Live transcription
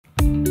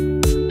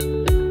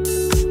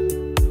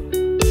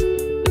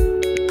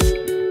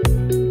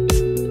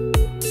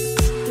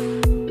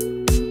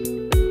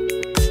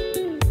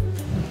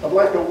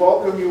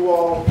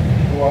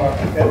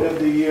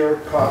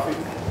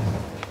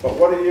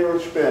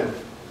been.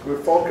 We've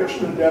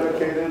focused and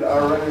dedicated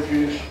our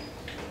energies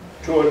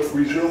towards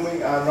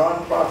resuming our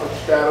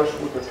nonprofit status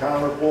with the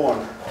town of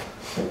Bourne.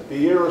 The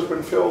year has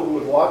been filled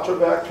with lots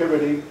of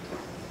activity,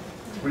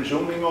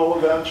 resuming all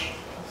events,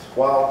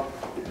 while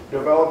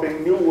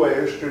developing new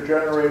ways to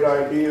generate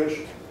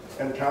ideas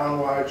and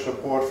town-wide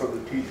support for the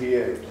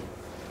TPA.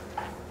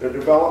 The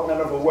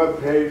development of a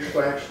web page,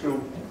 thanks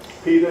to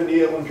Peter,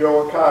 Neil, and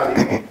Joe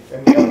Accardi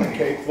and the Ellen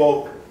Kate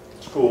Volk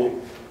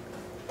School.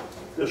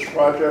 This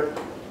project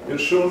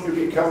is soon to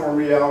become a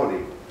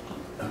reality.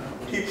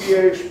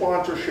 TPA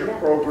sponsorship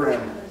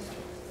program,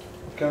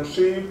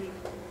 conceived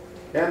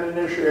and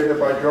initiated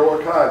by Joe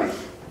Accardi.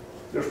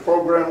 This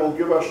program will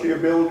give us the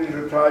ability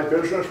to tie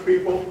business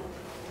people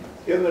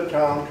in the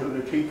town to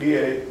the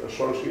TPA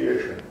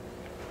Association.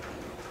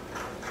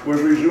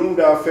 We've resumed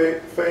our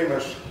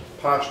famous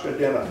pasta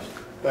dinner,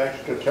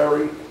 thanks to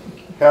Terry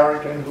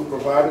Harrington, who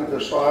provided the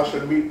sauce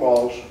and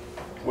meatballs,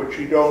 which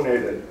she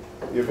donated.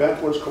 The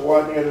event was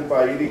coordinated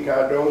by Edie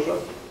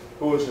Cardoza,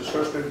 who was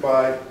assisted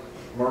by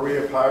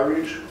Maria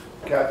Pires,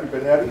 Kathy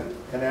Benetti,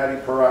 and Addie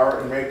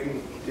Ferrara in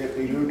making it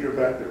the huge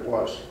event it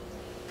was.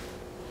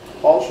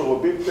 Also,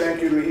 a big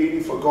thank you to Edie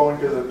for going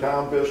to the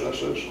town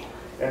businesses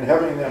and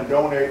having them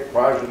donate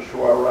prizes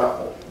to our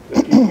raffle.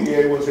 The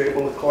TPA was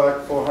able to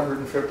collect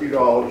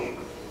 $450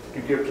 to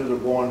give to the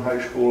Bourne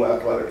High School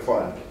Athletic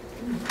Fund.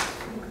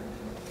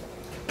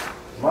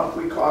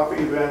 Monthly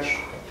coffee events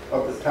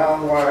of the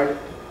town-wide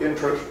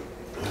interest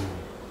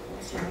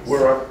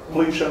were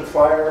police and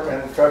fire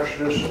and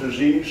infectious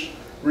disease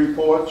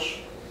reports,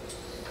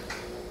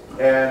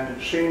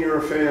 and senior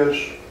affairs,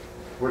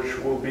 which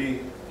will be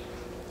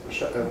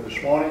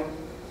this morning,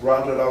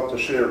 rounded out the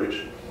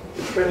series.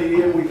 It's been a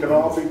year we can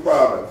all be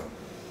proud of.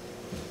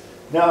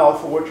 Now,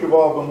 for what you've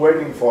all been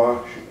waiting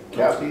for,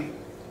 Kathy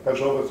has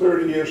over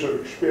 30 years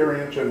of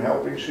experience in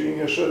helping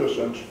senior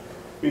citizens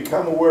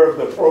become aware of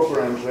the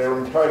programs they are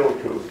entitled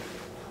to.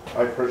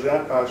 I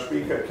present our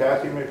speaker,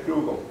 Kathy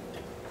MacDougal.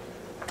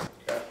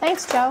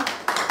 Thanks, Joe.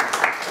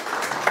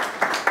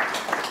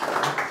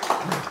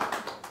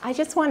 I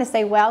just want to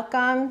say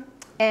welcome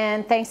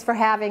and thanks for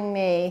having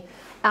me.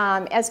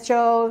 As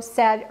Joe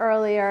said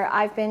earlier,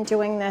 I've been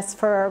doing this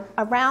for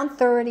around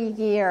 30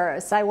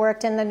 years. I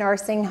worked in the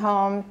nursing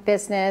home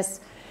business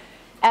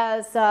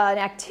as an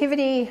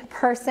activity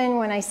person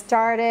when I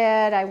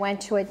started. I went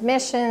to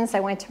admissions, I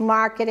went to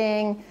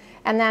marketing,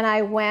 and then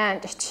I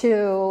went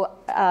to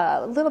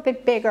a little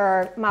bit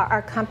bigger.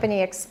 Our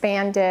company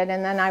expanded,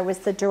 and then I was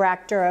the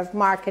director of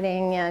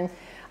marketing and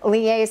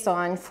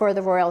liaison for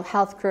the Royal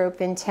Health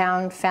Group in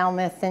town,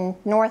 Falmouth, and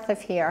north of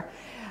here.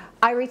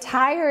 I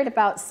retired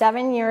about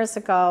 7 years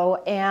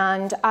ago,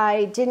 and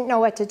I didn't know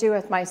what to do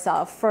with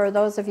myself. For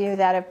those of you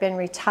that have been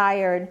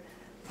retired,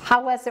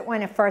 how was it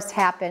when it first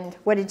happened?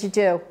 What did you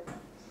do?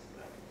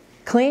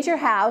 Cleaned your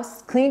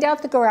house, cleaned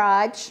out the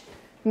garage,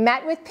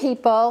 met with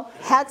people,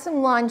 had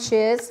some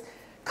lunches,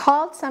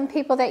 called some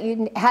people that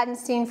you hadn't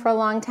seen for a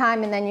long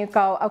time, and then you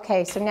go,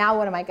 okay, so now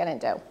what am I going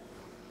to do?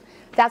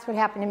 That's what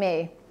happened to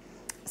me.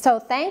 So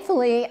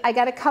thankfully, I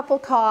got a couple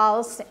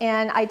calls,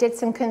 and I did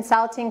some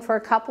consulting for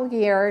a couple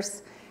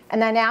years. And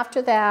then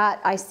after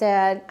that, I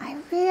said, I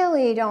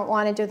really don't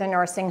want to do the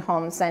nursing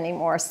homes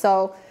anymore.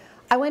 So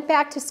I went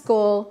back to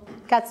school,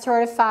 got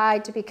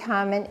certified to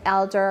become an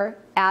elder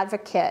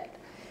advocate.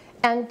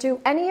 And do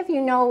any of you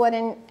know what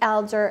an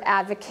elder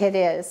advocate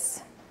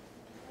is?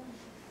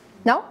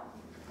 No?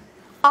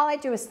 All I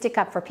do is stick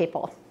up for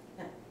people.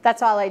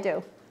 That's all I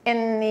do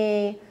in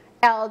the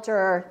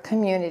elder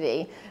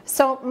community.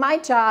 So my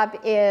job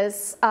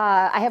is,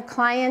 I have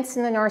clients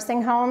in the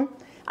nursing home.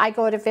 I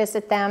go to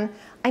visit them.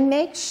 I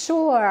make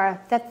sure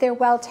that they're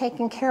well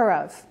taken care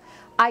of.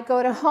 I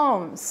go to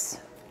homes.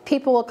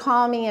 People will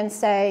call me and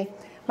say,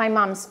 my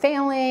mom's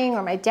failing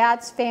or my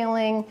dad's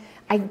failing.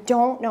 I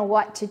don't know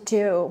what to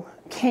do.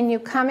 Can you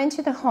come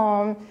into the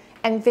home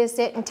and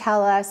visit and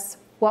tell us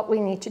what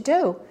we need to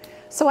do?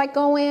 So I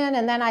go in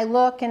and then I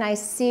look and I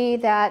see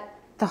that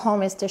the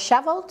home is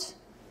disheveled,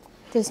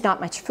 there's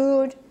not much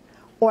food,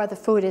 or the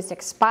food is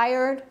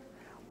expired,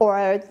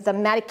 or the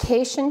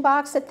medication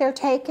box that they're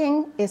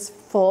taking is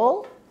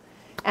full.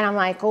 And I'm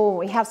like, oh,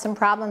 we have some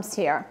problems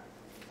here.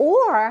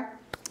 Or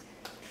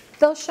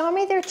they'll show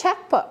me their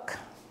checkbook.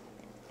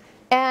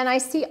 And I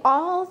see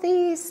all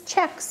these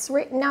checks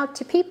written out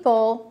to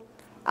people,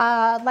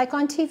 like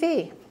on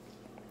TV,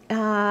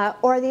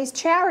 or these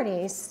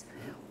charities,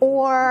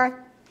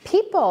 or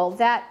people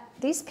that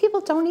these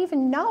people don't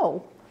even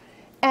know.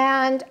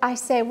 And I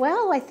say,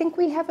 well, I think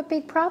we have a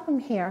big problem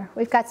here.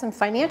 We've got some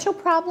financial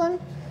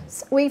problems.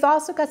 We've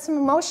also got some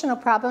emotional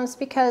problems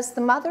because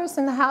the mother's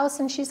in the house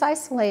and she's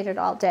isolated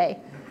all day.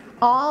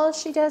 All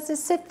she does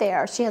is sit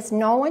there. She has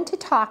no one to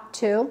talk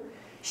to.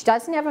 She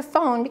doesn't have a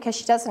phone because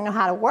she doesn't know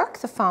how to work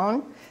the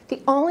phone. The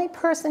only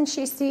person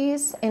she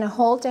sees in a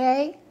whole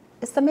day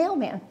is the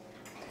mailman.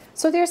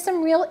 So there's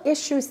some real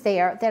issues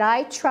there that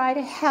I try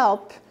to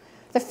help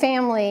the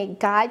family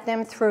guide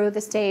them through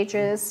the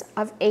stages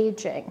of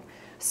aging.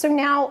 So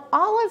now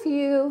all of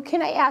you,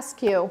 can I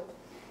ask you,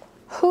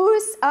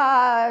 who's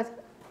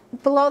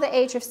below the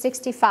age of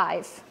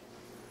 65?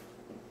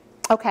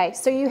 Okay,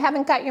 so you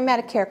haven't got your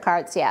Medicare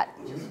cards yet.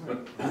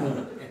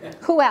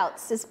 Who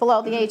else is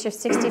below the age of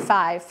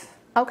 65?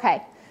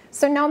 Okay,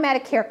 so no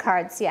Medicare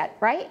cards yet,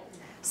 right?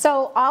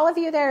 So all of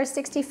you that are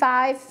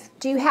 65,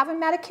 do you have a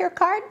Medicare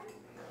card?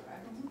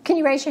 Can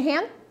you raise your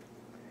hand?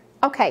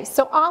 Okay,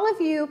 so all of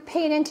you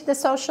paid into the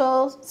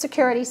Social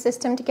Security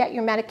system to get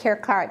your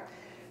Medicare card.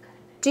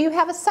 Do you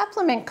have a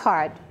supplement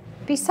card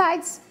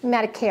besides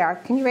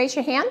Medicare? Can you raise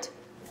your hand?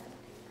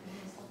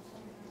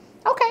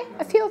 Okay,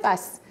 a few of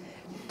us.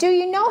 Do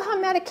you know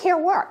how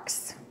Medicare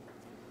works?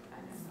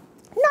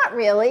 Not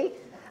really.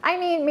 I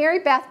mean, Mary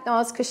Beth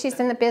knows because she's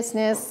in the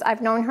business.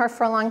 I've known her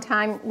for a long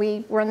time.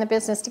 We were in the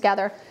business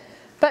together.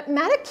 But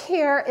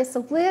Medicare is a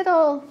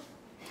little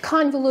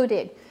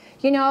convoluted.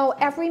 You know,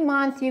 every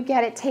month you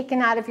get it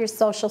taken out of your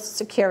Social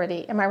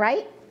Security. Am I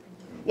right?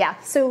 Yeah,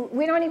 so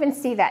we don't even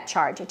see that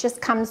charge. It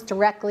just comes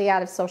directly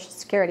out of Social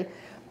Security.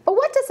 But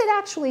what does it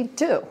actually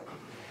do?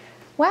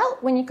 Well,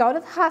 when you go to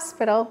the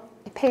hospital,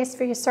 it pays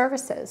for your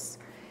services.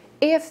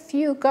 If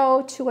you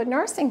go to a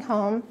nursing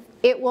home,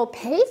 it will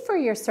pay for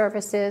your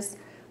services,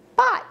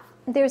 but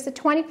there's a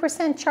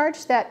 20%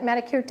 charge that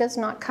Medicare does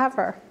not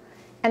cover.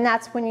 And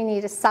that's when you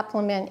need a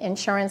supplement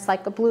insurance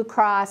like a Blue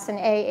Cross and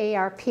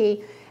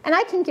AARP. And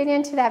I can get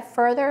into that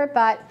further,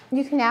 but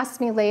you can ask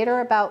me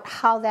later about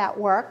how that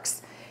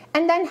works.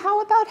 And then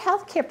how about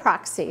healthcare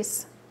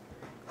proxies?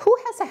 Who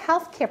has a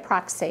healthcare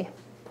proxy?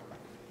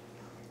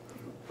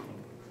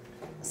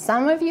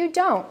 Some of you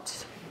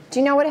don't. Do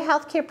you know what a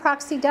healthcare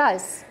proxy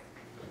does?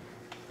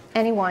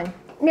 Anyone?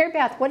 Mary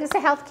Beth, what does a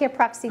healthcare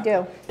proxy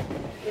do?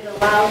 It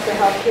allows the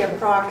healthcare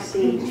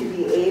proxy to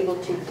be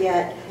able to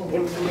get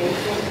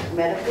information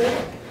medically.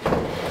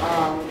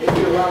 If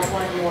your loved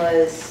one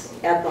was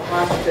at the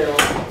hospital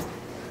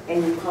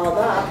and you called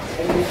up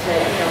and you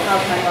said, you know,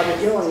 how's my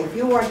mother doing? If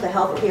you weren't the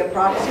healthcare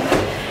proxy,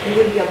 you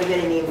wouldn't be able to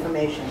get any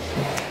information.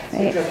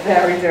 Right. It's a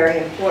very,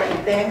 very important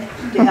thing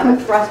to have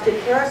a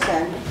trusted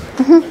person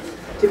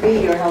to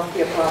be your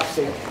healthcare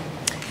proxy.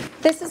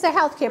 This is a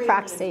healthcare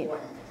proxy.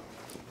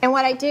 And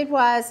what I did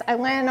was I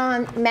went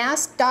on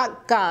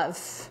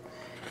mass.gov.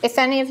 If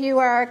any of you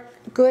are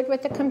good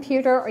with the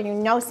computer or you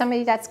know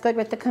somebody that's good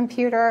with the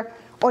computer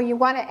or you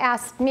want to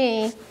ask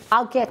me,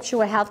 I'll get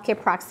you a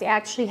healthcare proxy. I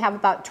actually have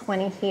about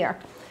 20 here.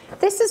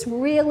 This is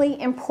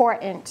really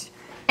important.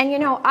 And you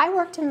know, I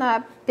worked in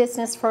the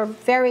business for a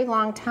very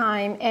long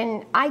time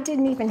and I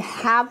didn't even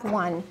have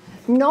one,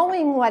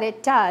 knowing what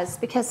it does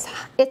because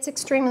it's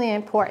extremely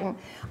important.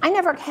 I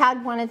never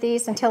had one of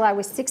these until I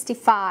was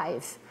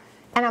 65.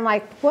 And I'm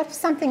like, what if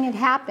something had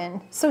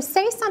happened? So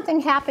say something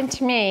happened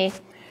to me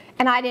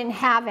and I didn't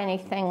have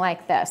anything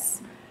like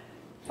this.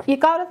 You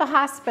go to the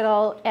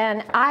hospital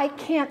and I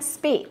can't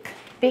speak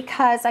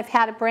because I've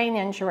had a brain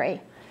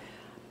injury.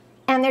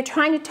 And they're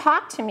trying to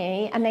talk to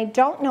me and they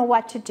don't know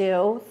what to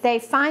do. They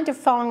find a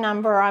phone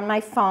number on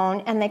my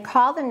phone and they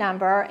call the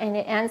number and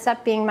it ends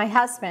up being my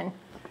husband.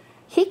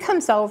 He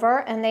comes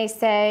over and they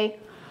say,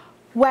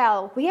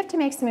 well, we have to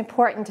make some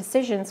important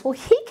decisions. Well,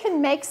 he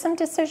can make some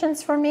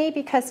decisions for me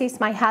because he's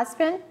my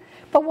husband.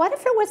 But what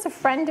if it was a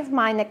friend of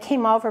mine that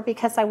came over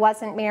because I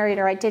wasn't married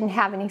or I didn't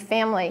have any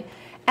family?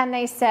 And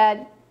they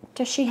said,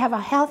 does she have a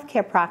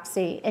healthcare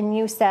proxy? And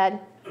you said,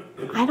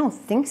 I don't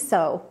think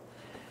so.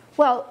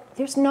 Well,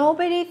 there's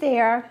nobody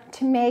there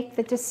to make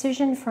the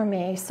decision for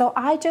me. So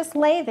I just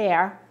lay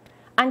there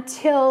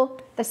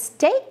until the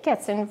state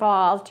gets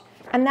involved.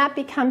 And that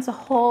becomes a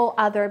whole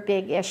other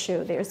big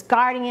issue. There's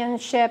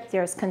guardianship,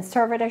 there's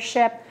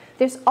conservatorship,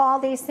 there's all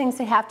these things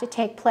that have to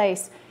take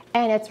place,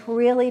 and it's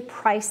really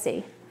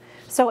pricey.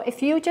 So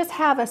if you just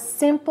have a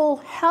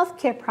simple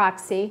healthcare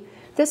proxy,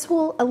 this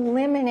will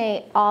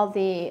eliminate all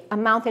the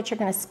amount that you're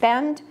going to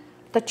spend,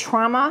 the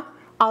trauma,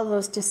 all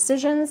those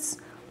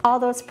decisions, all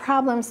those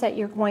problems that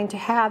you're going to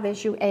have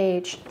as you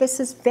age. This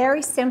is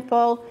very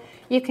simple.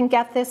 You can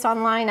get this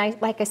online.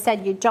 Like I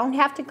said, you don't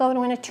have to go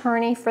to an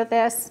attorney for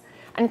this.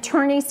 An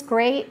attorney's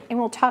great, and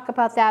we'll talk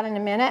about that in a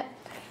minute,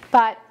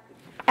 but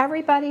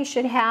everybody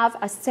should have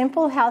a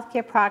simple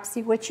healthcare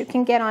proxy, which you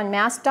can get on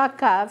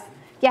mass.gov.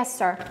 Yes,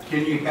 sir?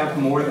 Can you have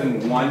more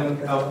than one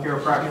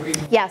healthcare proxy?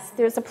 Yes,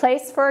 there's a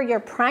place for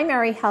your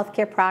primary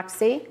healthcare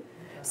proxy.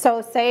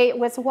 So say it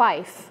was a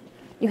wife.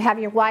 You have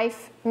your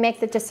wife make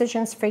the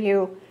decisions for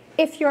you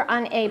if you're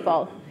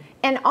unable.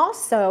 And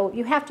also,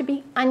 you have to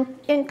be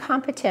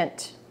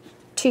incompetent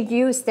to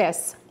use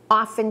this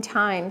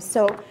oftentimes.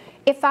 So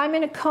if I'm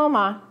in a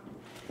coma,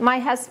 my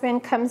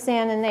husband comes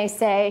in and they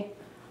say,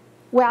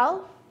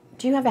 well,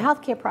 do you have a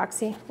healthcare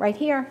proxy? Right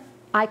here.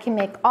 I can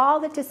make all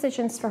the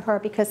decisions for her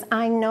because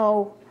I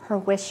know her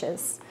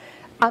wishes.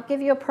 I'll give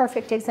you a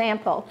perfect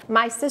example.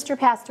 My sister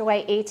passed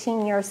away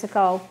 18 years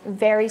ago,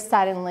 very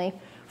suddenly,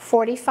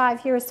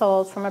 45 years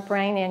old from a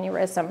brain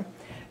aneurysm.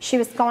 She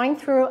was going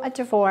through a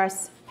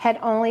divorce, had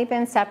only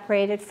been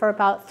separated for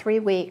about 3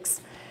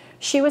 weeks.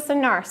 She was a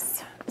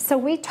nurse. So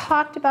we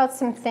talked about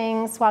some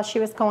things while she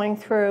was going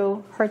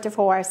through her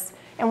divorce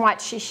and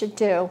what she should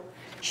do.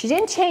 She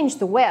didn't change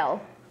the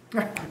will,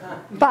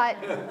 but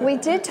we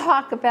did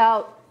talk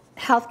about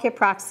healthcare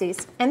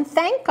proxies. And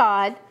thank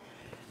God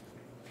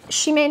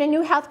she made a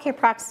new healthcare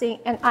proxy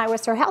and I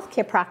was her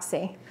healthcare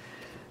proxy.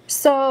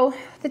 So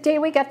the day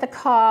we got the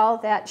call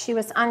that she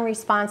was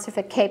unresponsive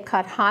at Cape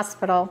Cod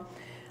Hospital,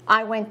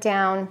 I went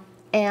down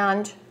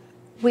and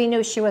we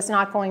knew she was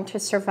not going to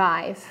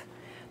survive.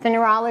 The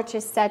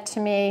neurologist said to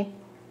me,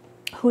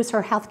 who's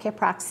her healthcare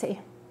proxy?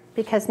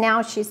 Because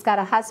now she's got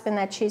a husband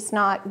that she's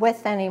not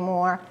with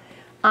anymore.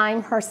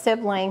 I'm her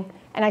sibling.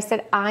 And I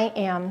said, I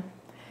am.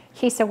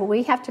 He said, well,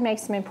 we have to make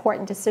some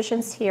important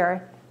decisions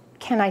here.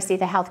 Can I see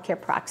the healthcare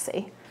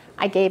proxy?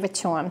 I gave it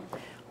to him.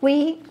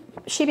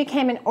 She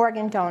became an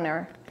organ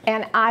donor,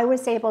 and I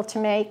was able to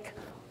make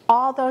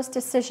all those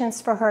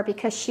decisions for her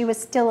because she was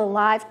still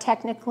alive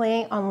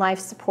technically on life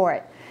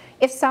support.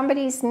 If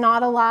somebody's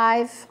not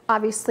alive,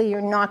 obviously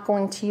you're not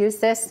going to use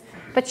this,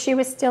 but she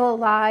was still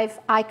alive.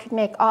 I could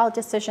make all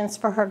decisions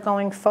for her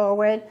going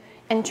forward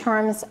in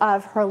terms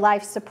of her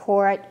life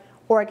support,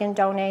 organ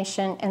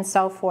donation, and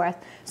so forth.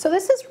 So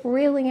this is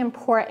really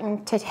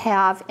important to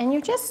have, and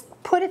you just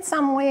put it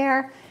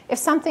somewhere. If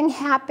something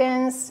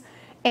happens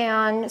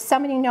and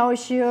somebody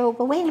knows you,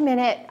 well, wait a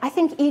minute, I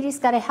think Edie's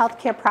got a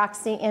healthcare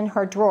proxy in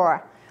her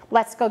drawer.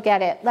 Let's go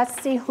get it.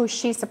 Let's see who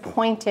she's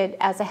appointed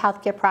as a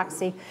healthcare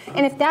proxy.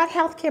 And if that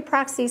healthcare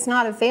proxy is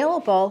not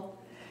available,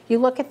 you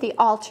look at the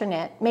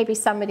alternate. Maybe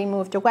somebody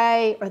moved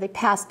away or they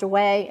passed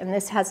away and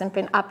this hasn't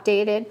been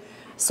updated.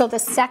 So the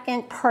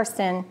second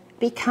person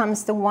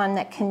becomes the one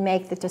that can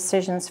make the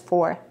decisions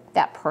for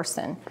that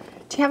person.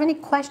 Do you have any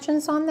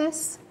questions on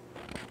this?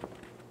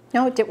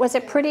 No? Was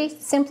it pretty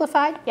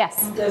simplified?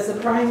 Yes. Does the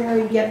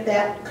primary get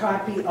that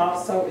copy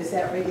also? Is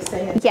that what you're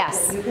saying?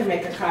 Yes. You can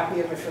make a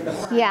copy of it for the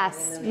primary.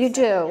 Yes, and then you the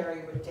do.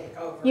 secondary would take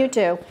over. You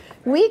do.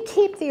 We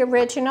keep the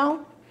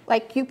original.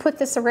 Like you put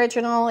this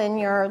original in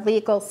your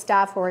legal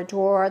stuff or a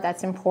drawer,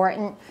 that's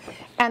important.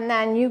 And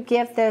then you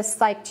give this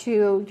like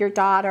to your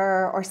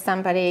daughter or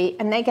somebody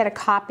and they get a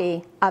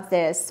copy of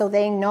this so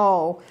they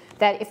know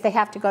that if they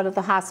have to go to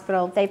the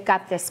hospital, they've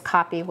got this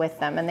copy with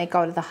them and they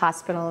go to the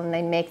hospital and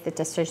they make the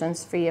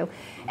decisions for you.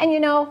 And you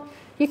know,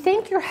 you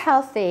think you're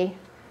healthy,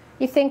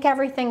 you think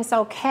everything's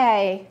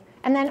okay,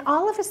 and then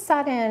all of a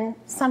sudden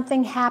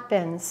something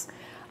happens.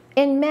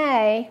 In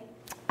May,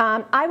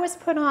 I was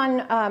put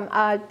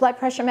on blood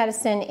pressure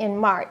medicine in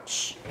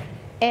March,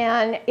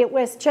 and it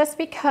was just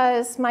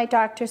because my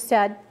doctor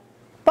said,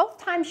 both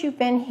times you've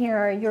been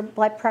here, your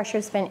blood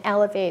pressure's been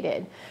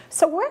elevated.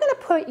 So we're going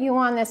to put you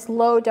on this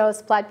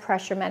low-dose blood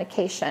pressure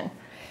medication.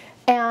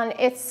 And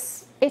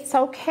it's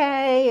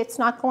okay, it's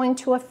not going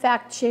to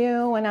affect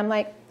you. And I'm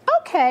like,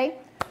 okay.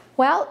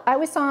 Well, I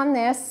was on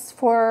this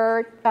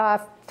for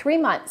 3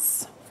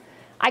 months.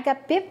 I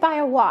got bit by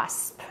a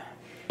wasp.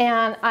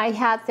 And I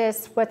had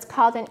this, what's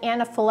called an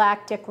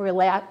anaphylactic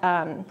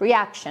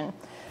reaction.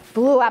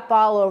 Blew up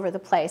all over the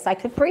place. I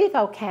could breathe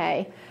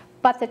okay.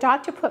 But the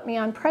doctor put me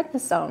on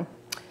prednisone.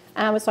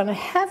 And I was on a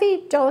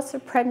heavy dose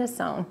of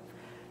prednisone.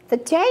 The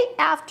day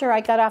after I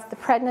got off the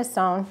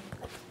prednisone,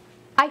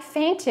 I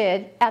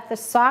fainted at the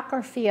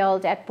soccer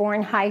field at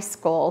Bourne High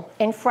School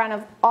in front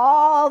of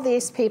all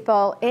these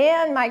people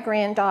and my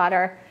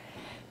granddaughter.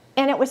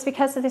 And it was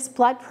because of this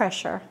blood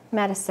pressure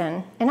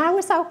medicine. And I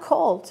was out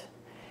cold.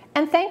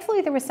 And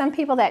thankfully, there were some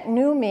people that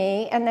knew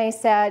me, and they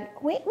said,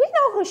 we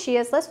know who she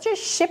is. Let's just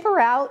ship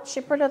her out,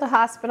 ship her to the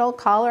hospital,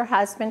 call her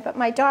husband. But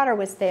my daughter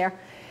was there.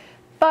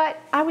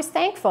 But I was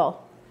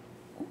thankful.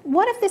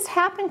 What if this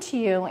happened to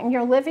you, and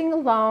you're living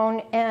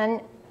alone, and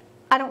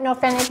I don't know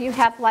if any of you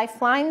have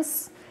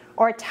lifelines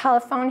or a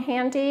telephone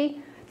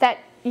handy that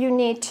you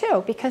need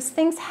too, because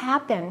things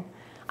happen.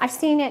 I've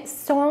seen it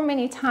so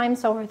many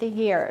times over the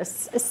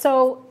years.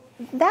 So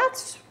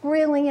that's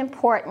really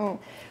important.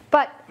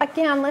 But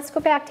again, let's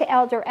go back to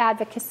elder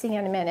advocacy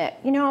in a minute.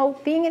 You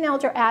know, being an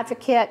elder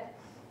advocate,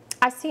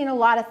 I've seen a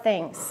lot of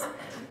things.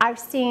 I've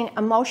seen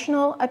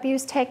emotional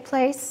abuse take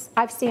place.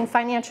 I've seen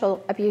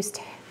financial abuse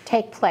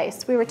take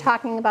place. We were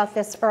talking about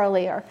this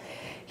earlier.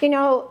 You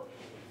know,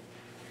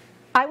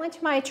 I went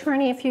to my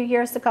attorney a few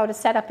years ago to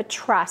set up a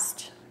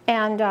trust.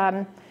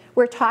 And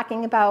we're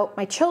talking about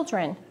my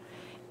children.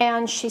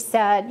 And she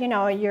said, you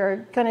know,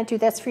 you're going to do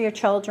this for your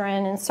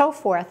children and so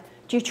forth.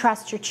 Do you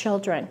trust your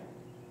children?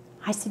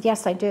 I said,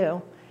 yes, I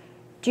do.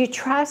 Do you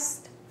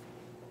trust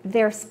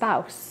their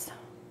spouse?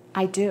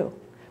 I do.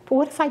 But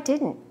what if I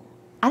didn't?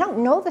 I don't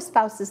know the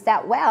spouses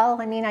that well.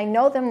 I mean, I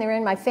know them. They're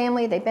in my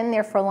family. They've been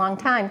there for a long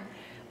time.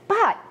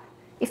 But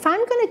if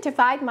I'm going to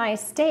divide my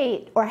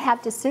estate or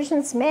have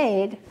decisions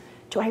made,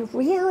 do I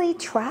really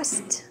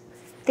trust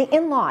the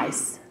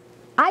in-laws?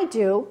 I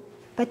do,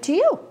 but do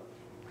you?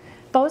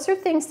 Those are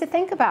things to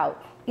think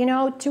about. You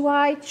know, do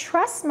I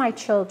trust my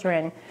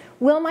children?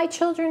 Will my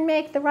children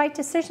make the right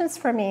decisions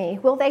for me?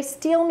 Will they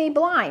steal me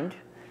blind?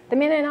 The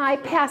minute I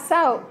pass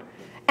out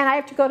and I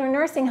have to go to a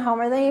nursing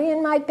home, are they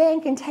in my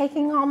bank and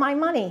taking all my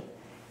money?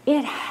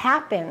 It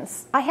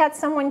happens. I had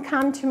someone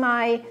come to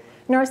my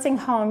nursing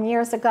home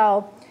years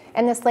ago,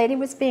 and this lady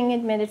was being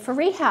admitted for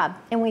rehab,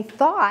 and we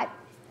thought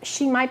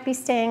she might be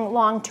staying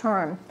long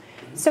term.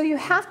 So you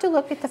have to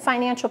look at the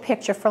financial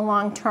picture for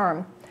long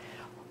term.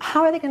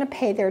 how are they going to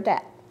pay their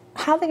debt?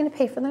 How are they going to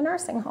pay for the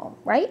nursing home,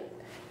 right?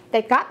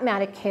 They've got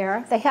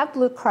Medicare, they have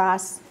Blue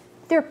Cross,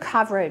 they're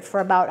covered for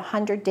about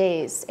 100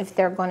 days if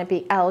they're going to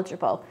be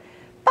eligible.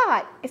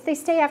 But if they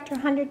stay after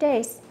 100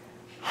 days,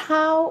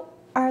 how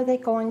are they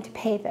going to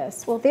pay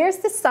this? Well, there's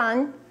the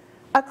son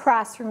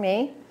across from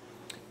me,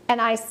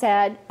 and I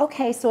said,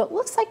 okay, so it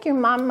looks like your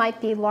mom might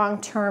be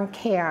long-term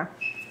care.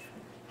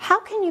 How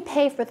can you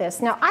pay for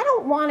this? Now, I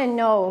don't want to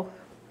know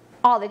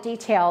all the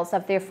details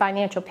of their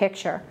financial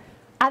picture.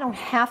 I don't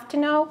have to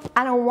know.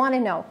 I don't want to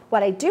know.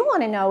 What I do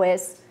want to know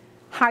is,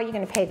 how are you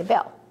going to pay the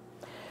bill?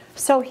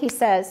 So he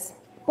says,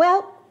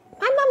 well,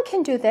 my mom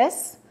can do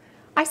this.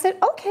 I said,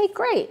 okay,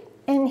 great.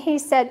 And he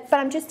said, but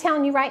I'm just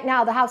telling you right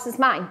now, the house is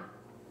mine.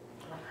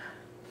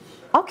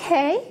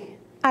 Okay.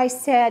 I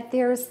said,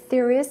 there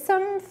is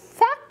some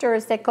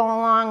factors that go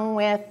along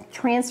with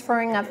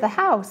transferring of the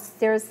house.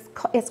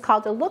 It's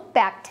called a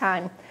look-back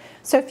time.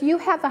 So if you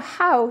have a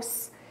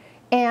house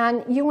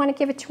and you want to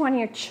give it to one of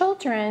your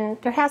children,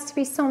 there has to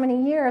be so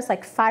many years,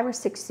 like 5 or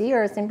 6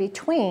 years in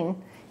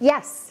between.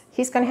 Yes,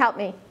 he's going to help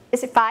me.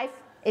 Is it 5?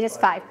 It is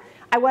 5.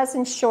 I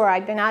wasn't sure.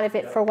 I've been out of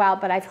it for a while,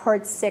 but I've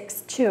heard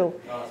 6 too.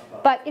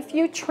 But if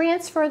you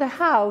transfer the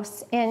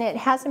house and it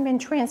hasn't been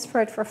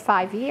transferred for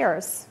 5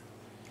 years,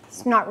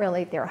 it's not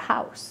really their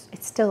house.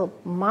 It's still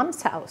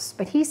mom's house.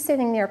 But he's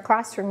sitting there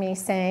across from me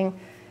saying,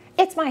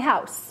 it's my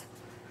house.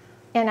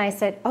 And I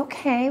said,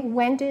 okay,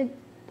 when did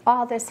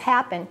all this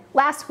happen?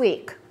 Last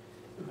week.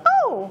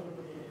 Oh,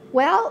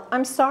 well,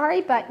 I'm sorry,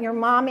 but your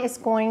mom is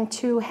going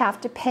to have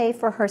to pay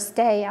for her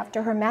stay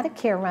after her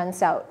Medicare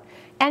runs out.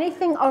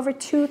 Anything over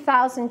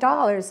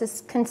 $2,000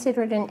 is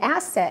considered an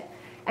asset.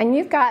 And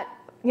you've got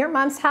your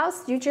mom's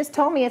house, you just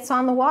told me it's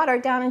on the water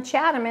down in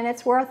Chatham and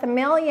it's worth $1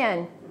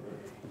 million.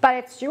 But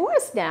it's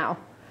yours now.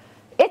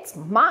 It's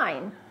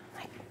mine.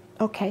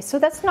 Okay, so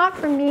that's not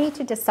for me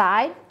to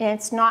decide, and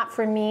it's not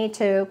for me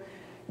to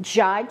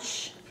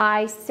judge.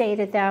 I say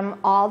to them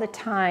all the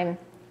time,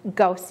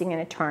 go see an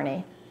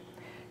attorney.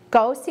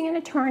 Go see an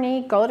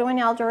attorney, go to an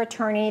elder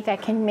attorney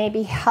that can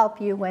maybe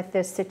help you with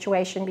this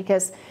situation,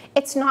 because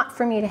it's not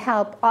for me to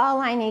help.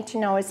 All I need to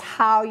know is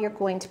how you're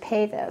going to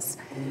pay this.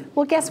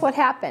 Well, guess what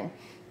happened?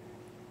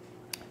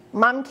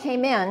 Mom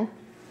came in,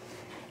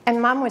 and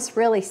Mom was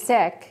really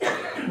sick.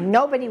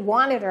 Nobody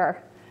wanted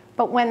her.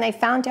 But when they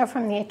found out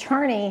from the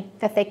attorney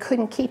that they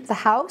couldn't keep the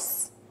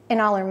house and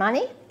all her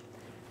money,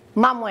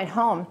 Mom went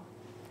home.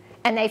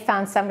 And they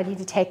found somebody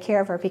to take care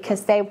of her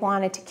because they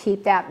wanted to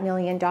keep that $1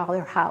 million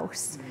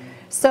house.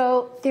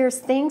 So there's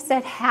things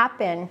that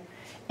happen.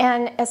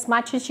 And as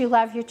much as you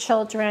love your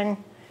children,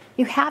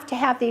 you have to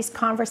have these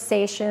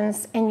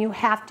conversations and you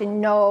have to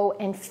know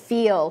and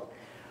feel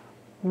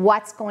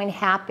what's going to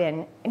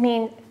happen. I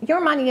mean,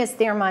 your money is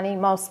their money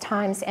most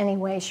times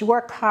anyways. You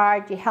work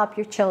hard, you help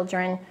your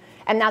children,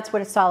 and that's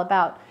what it's all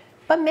about.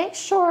 But make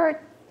sure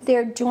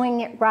they're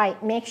doing it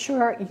right. Make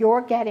sure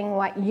you're getting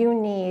what you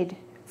need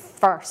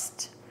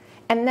first.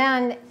 And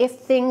then if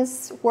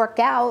things work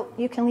out,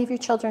 you can leave your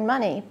children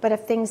money. But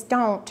if things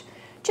don't,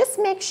 just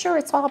make sure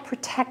it's all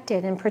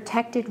protected and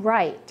protected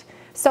right.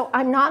 So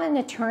I'm not an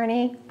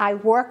attorney. I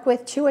work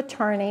with 2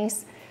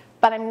 attorneys.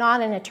 But I'm not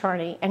an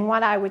attorney. And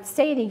what I would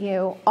say to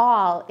you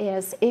all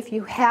is, if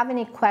you have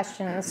any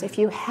questions, if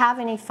you have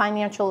any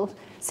financial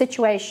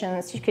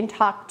situations, you can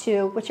talk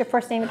to, what's your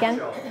first name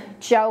again?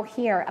 Joe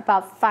here,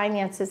 about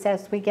finances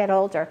as we get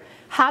older.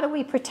 How do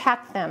we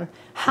protect them?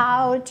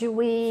 How do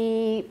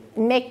we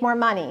make more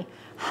money?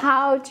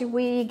 How do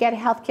we get a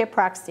healthcare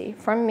proxy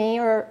from me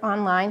or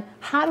online?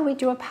 How do we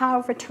do a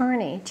power of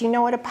attorney? Do you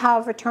know what a power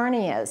of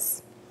attorney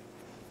is?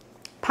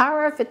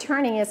 Power of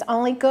attorney is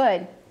only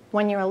good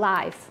when you're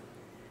alive.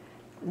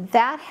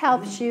 That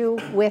helps you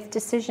with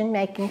decision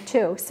making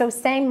too. So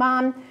say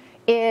mom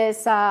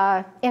is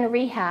in a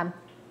rehab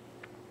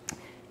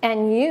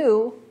and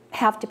you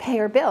have to pay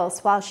her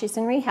bills while she's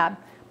in rehab.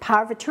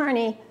 Power of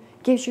attorney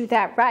gives you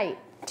that right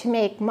to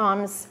make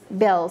mom's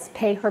bills,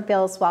 pay her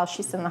bills while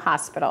she's in the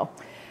hospital.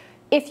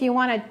 If you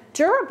want a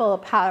durable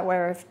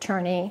power of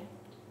attorney,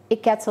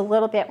 it gets a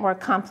little bit more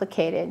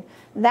complicated.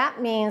 That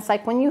means,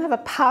 like, when you have a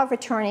power of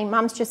attorney,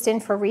 mom's just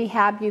in for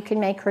rehab, you can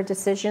make her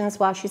decisions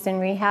while she's in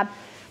rehab.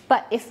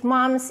 But if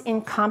mom's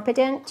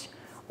incompetent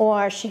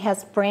or she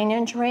has brain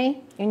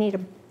injury, you need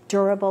a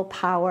durable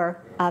power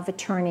of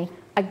attorney.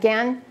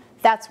 Again,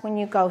 that's when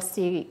you go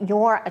see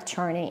your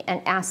attorney and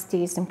ask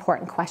these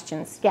important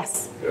questions.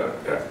 Yes?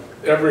 Yeah,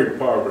 every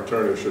power of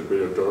attorney should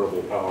be a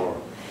durable power.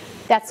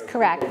 That's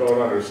correct. People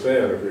don't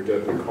understand if you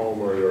get in a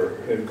coma or you're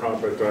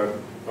incompetent.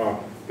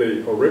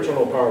 The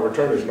original power of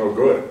attorney is no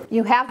good.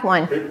 You have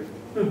one.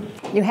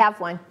 You have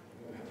one.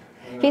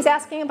 He's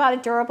asking about a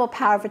durable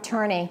power of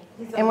attorney.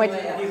 He's a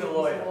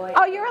lawyer.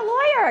 Oh, you're a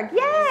lawyer.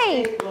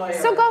 Yay.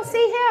 So go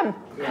see him.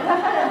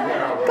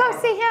 Go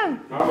see him.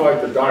 I'm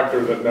like the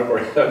doctor that never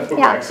had the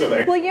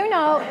vaccination. Well, you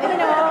know.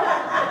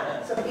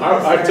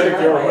 I take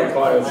care of my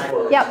clients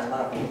first.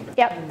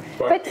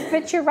 Yep.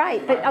 But you're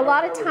right. But a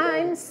lot of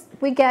times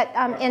we get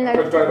in the...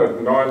 What kind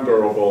of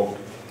non-durable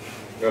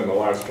in the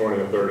last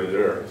 20 or 30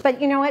 years.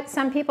 But you know what?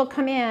 Some people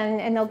come in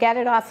and they'll get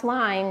it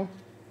offline,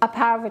 a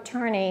power of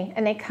attorney,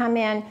 and they come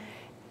in,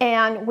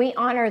 and we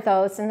honor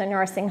those in the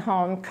nursing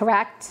home,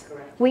 correct?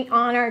 Correct. We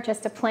honor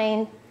just a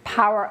plain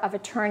power of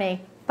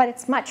attorney, but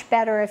it's much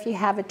better if you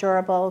have a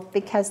durable,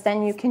 because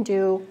then you can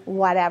do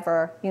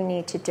whatever you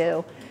need to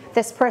do.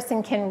 This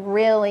person can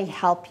really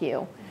help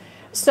you.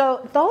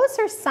 So those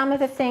are some of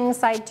the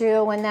things I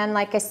do, and then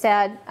like I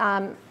said,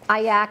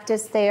 I act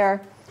as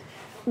their,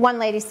 one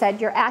lady said,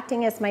 "You're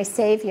acting as my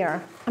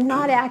savior." I'm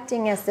not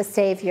acting as the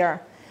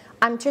savior.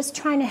 I'm just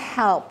trying to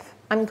help.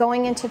 I'm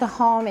going into the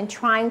home and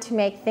trying to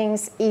make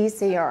things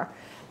easier,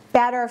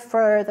 better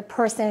for the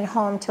person at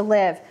home to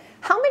live.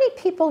 How many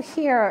people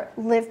here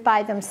live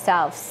by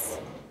themselves?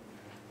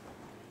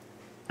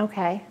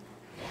 Okay.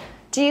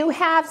 Do you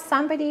have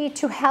somebody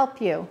to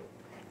help you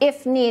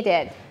if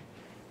needed?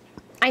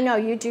 I know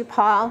you do,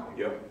 Paul.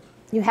 Yep.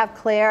 You have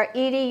Claire.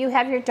 Edie, you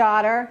have your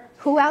daughter.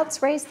 Who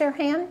else raised their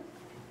hand?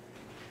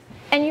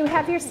 And you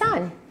have your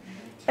son.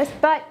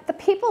 But the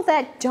people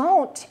that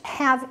don't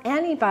have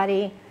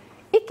anybody,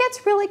 it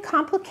gets really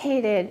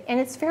complicated and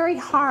it's very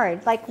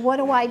hard. Like, what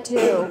do I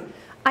do?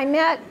 I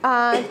met,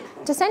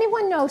 does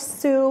anyone know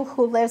Sue,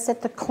 who lives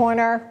at the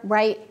corner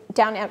right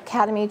down at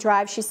Academy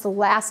Drive? She's the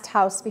last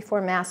house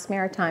before Mass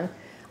Maritime.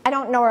 I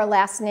don't know her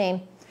last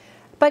name,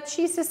 but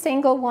she's a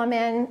single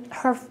woman.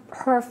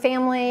 Her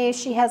family,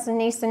 she has a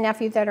niece and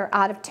nephew that are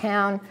out of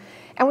town.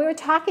 And we were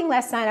talking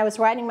last night. I was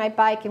riding my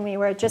bike and we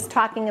were just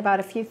talking about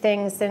a few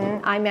things,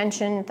 and I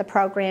mentioned the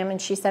program and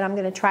she said, "I'm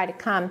going to try to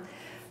come."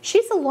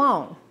 She's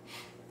alone.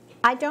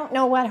 I don't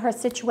know what her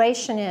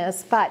situation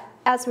is, but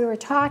as we were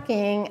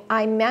talking,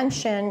 I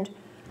mentioned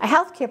a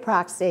healthcare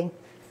proxy.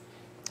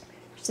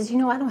 She says, "You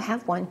know, I don't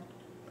have one."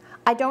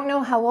 I don't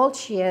know how old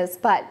she is,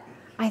 but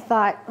I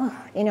thought, oh,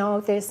 you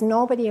know, there's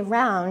nobody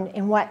around,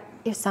 and what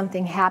if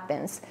something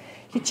happens?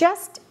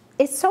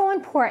 It's so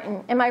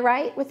important. Am I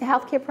right with the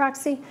healthcare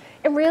proxy?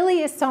 It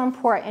really is so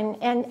important,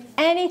 and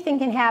anything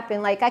can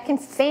happen. Like, I can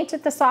faint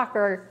at the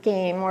soccer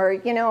game, or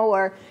you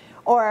know,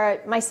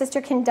 or my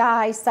sister can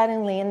die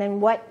suddenly, and then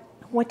what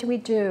do we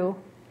do?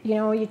 You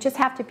know, you just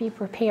have to be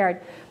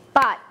prepared.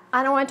 But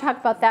I don't want to talk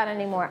about that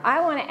anymore.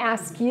 I want to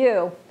ask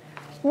you,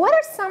 what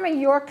are some of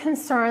your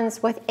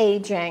concerns with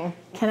aging?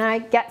 Can I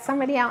get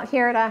somebody out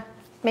here to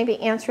maybe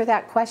answer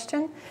that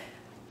question?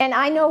 And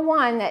I know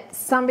one that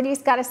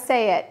somebody's got to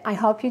say it. I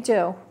hope you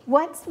do.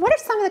 What are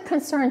some of the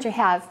concerns you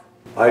have?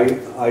 I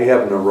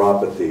have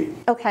neuropathy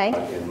Okay.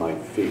 in my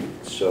feet,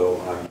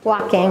 so I'm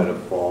Walking. terrified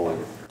of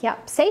falling.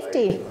 Yep.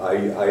 Safety.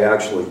 I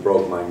actually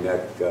broke my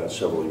neck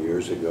several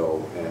years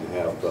ago and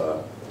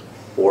have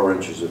 4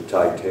 inches of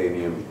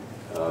titanium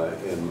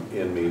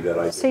in me that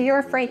I... So you're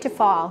afraid to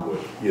fall?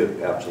 Yeah,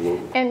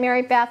 absolutely. And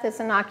Mary Beth is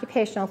an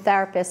occupational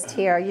therapist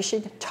here. You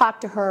should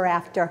talk to her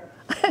after.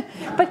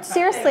 But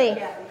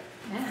seriously,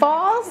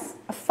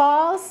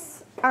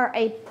 falls are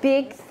a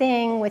big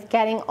thing with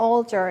getting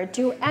older.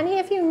 Do any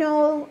of you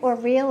know or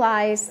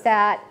realize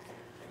that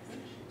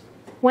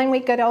when we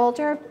get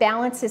older,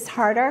 balance is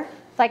harder?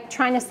 Like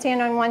trying to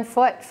stand on one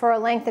foot for a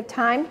length of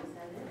time?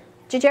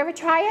 Did you ever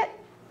try it?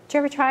 Did you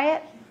ever try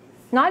it?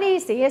 Not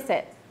easy, is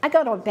it? I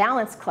go to a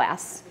balance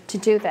class to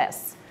do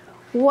this.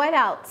 What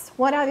else?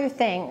 What other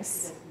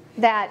things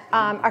that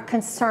are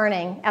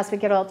concerning as we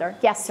get older?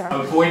 Yes, sir.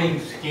 Avoiding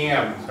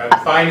scams.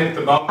 I'm fine at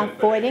the moment.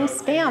 Avoiding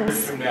but 10 years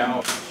scams. from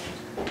now,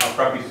 I'll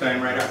probably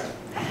sign right up.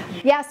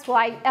 Yes,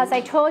 well, as I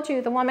told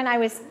you, the woman I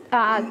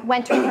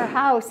went to her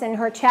house, and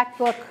her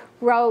checkbook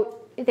wrote,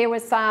 there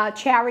was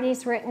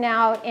charities written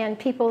out and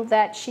people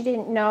that she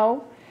didn't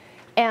know.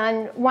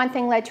 And one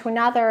thing led to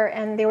another,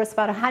 and there was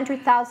about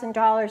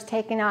 $100,000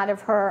 taken out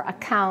of her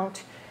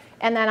account.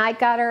 And then I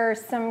got her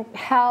some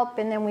help,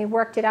 and then we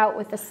worked it out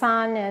with the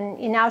son, and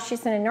now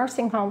she's in a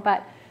nursing home.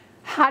 But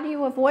how do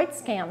you avoid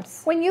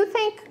scams? When you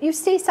think you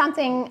see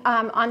something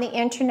on the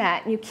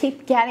internet, and you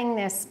keep getting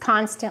this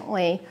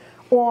constantly,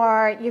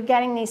 or you're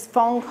getting these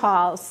phone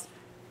calls,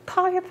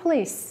 call your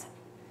police.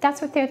 That's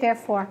what they're there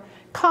for.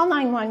 Call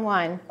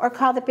 911 or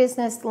call the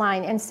business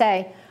line and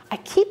say, I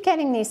keep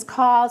getting these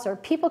calls, or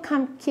people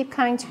keep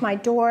coming to my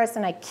doors,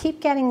 and I keep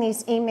getting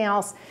these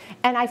emails,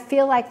 and I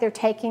feel like they're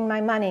taking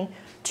my money.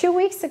 2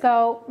 weeks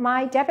ago,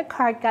 my debit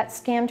card got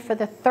scammed for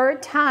the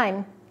 3rd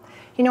time.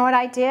 You know what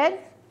I did?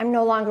 I'm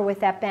no longer with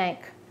that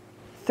bank.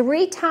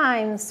 3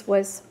 times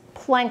was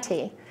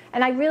plenty,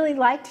 and I really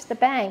liked the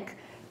bank,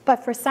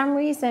 but for some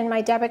reason,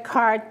 my debit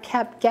card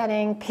kept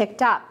getting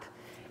picked up,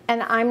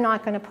 and I'm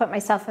not going to put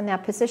myself in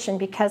that position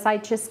because I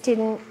just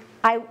didn't.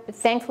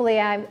 Thankfully,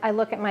 I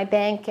look at my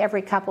bank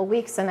every couple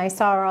weeks, and I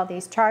saw all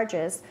these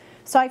charges.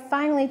 So I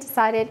finally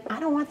decided, I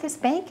don't want this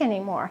bank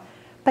anymore.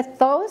 But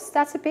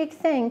that's a big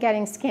thing,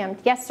 getting scammed.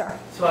 Yes, sir?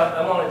 So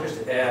I want to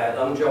just add,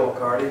 I'm Joe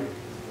Accardi,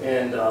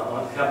 and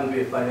I happen to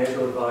be a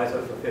financial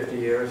advisor for 50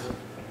 years.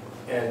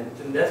 And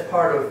that's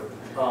part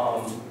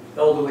of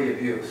elderly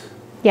abuse.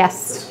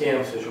 Yes. The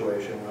scam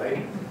situation,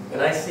 right?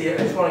 And I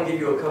just want to give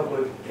you a couple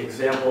of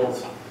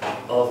examples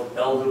of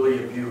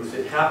elderly abuse.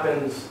 It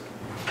happens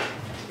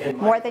in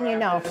my More than you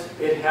know. practice.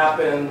 It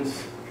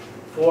happens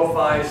 4,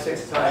 5,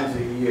 6 times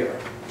a year.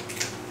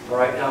 All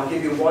right, now I'll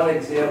give you one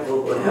example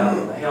of what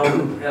happened. I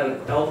had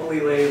an elderly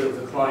lady that was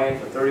a client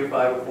for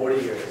 35 or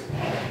 40 years.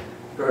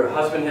 Her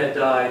husband had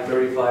died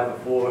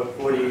 35 or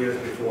 40 years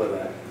before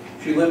that.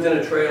 She lived in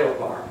a trailer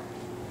park.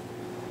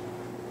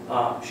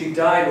 She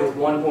died with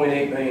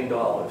 $1.8 million,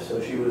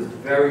 so she was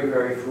very,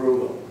 very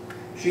frugal.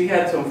 She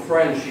had some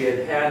friends she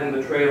had in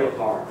the trailer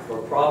park for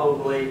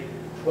probably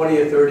 20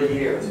 or 30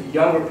 years,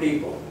 younger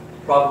people,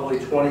 probably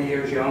 20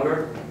 years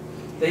younger.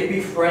 They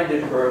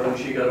befriended her when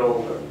she got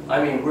older.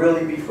 I mean,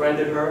 really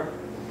befriended her.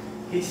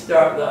 He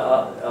started,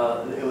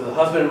 it was a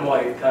husband and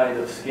wife kind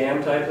of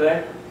scam type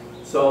thing.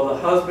 So the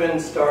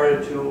husband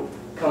started to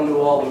come to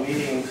all the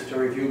meetings to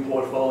review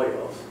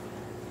portfolios.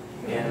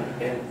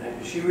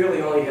 And she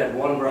really only had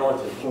one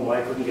relative whom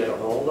I couldn't get a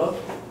hold of.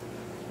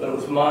 But it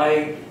was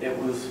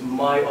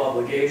my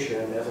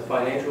obligation as a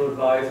financial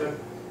advisor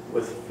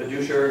with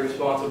fiduciary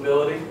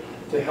responsibility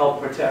to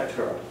help protect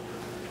her.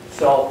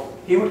 So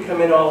he would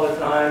come in all the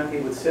time. He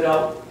would sit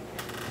out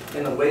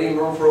in the waiting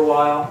room for a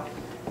while.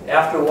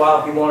 After a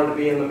while, he wanted to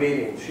be in the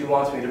meeting. She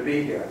wants me to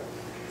be here.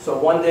 So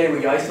one day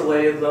we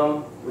isolated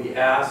them, we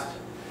asked,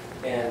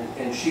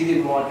 and she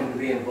didn't want him to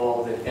be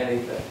involved in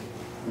anything.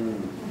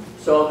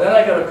 So then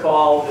I got a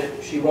call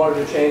that she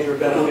wanted to change her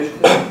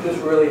beneficiaries. This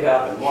really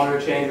happened, wanted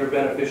to change her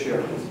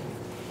beneficiaries.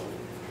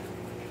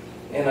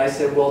 And I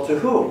said, well, to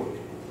who?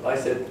 I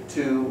said,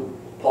 to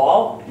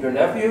Paul, your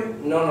nephew?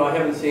 No, I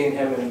haven't seen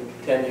him in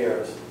 10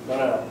 years.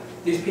 No.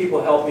 These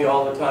people help me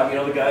all the time. You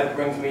know the guy that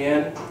brings me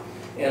in?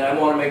 And I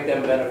want to make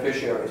them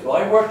beneficiaries. Well,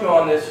 I worked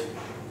on this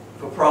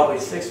for probably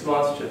 6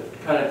 months to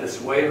kind of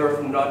dissuade her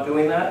from not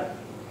doing that.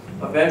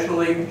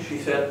 Eventually, she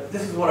said,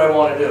 this is what I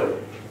want to do,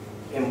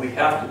 and we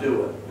have to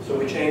do it. So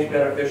we changed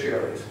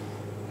beneficiaries.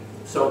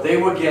 So they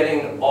were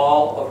getting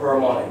all of her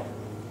money.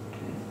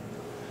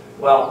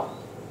 Well,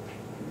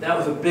 that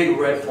was a big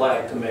red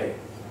flag to me.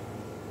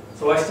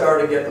 So I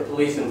started to get the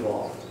police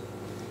involved.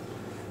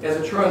 As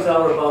it turns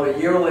out, about a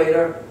year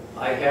later,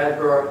 I had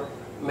her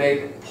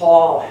make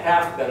Paul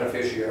half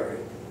beneficiary.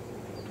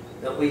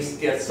 At least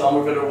get some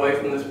of it away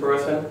from this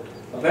person.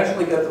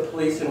 Eventually got the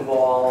police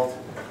involved.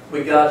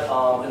 We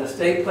got an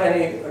estate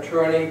planning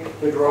attorney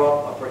to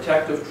draw a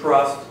protective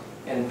trust,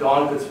 and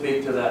Dawn could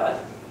speak to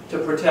that, to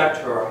protect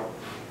her.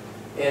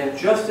 And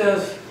just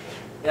as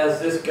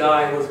this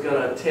guy was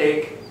going to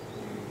take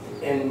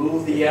and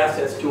move the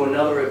assets to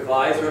another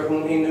advisor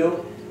whom he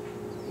knew,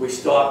 we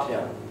stopped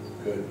him.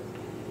 Good.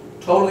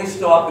 Totally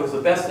stopped. It was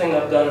the best thing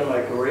I've done in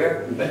my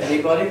career, for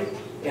anybody,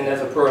 and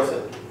as a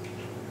person.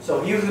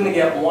 So he was going to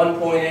get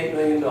 $1.8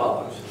 million.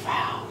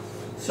 Wow.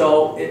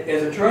 So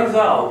as it turns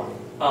out,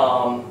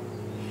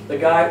 the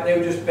guy, they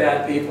were just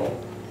bad people.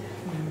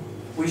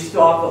 We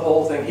stopped the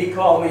whole thing. He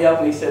called me up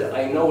and he said,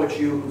 I know it's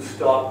you who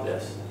stopped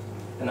this.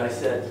 And I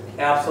said,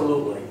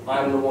 absolutely,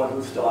 I'm the one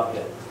who stopped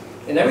it.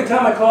 And every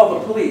time I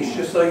called the police,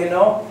 just so you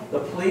know, the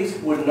police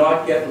would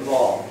not get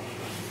involved.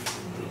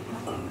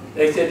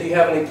 They said, do you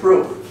have any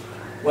proof?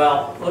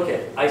 Well, look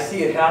I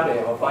see it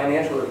happening. I'm a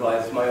financial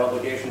advisor. It's my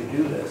obligation to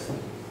do this.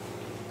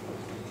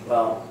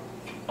 Well,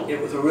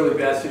 it was a really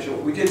bad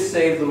situation. We did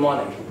save the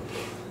money.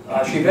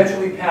 She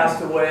eventually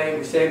passed away.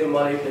 We saved the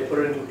money. They put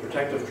it into a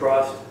protective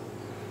trust,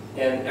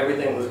 and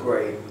everything was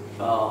great.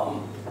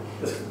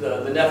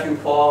 The nephew,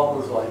 Paul,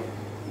 who's like,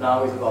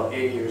 now he's about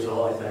 8 years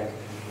old, I think.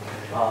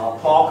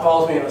 Paul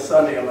calls me on a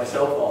Sunday on my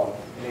cell phone,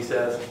 and he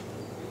says,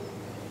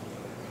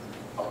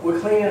 we're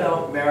cleaning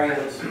out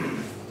Marion's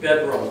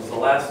bedrooms. The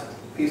last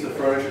piece of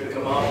furniture to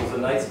come out was a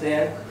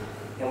nightstand,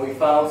 and we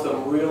found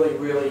some really,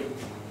 really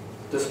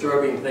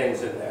disturbing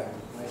things in there.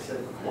 I said,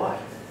 what?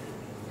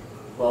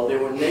 Well, there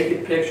were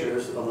naked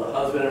pictures of the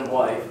husband and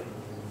wife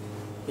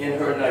in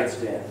her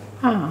nightstand.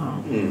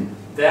 Oh.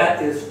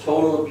 That is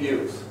total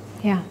abuse.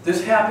 Yeah.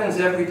 This happens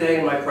every day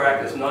in my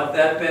practice, not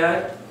that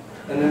bad.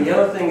 And then the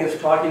other thing is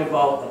talking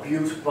about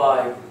abuse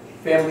by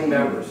family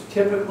members.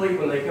 Typically,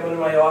 when they come into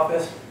my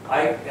office,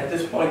 I, at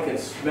this point, can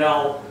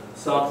smell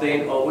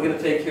something. Oh, we're going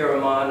to take care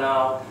of Ma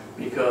now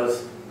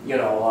because, you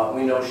know,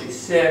 we know she's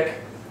sick.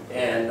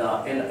 And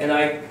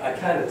I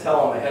kind of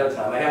tell them ahead of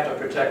time, I have to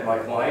protect my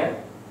client.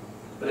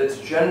 But it's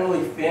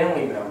generally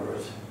family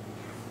members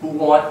who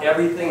want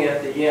everything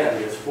at the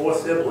end. There's 4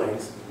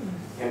 siblings.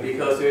 And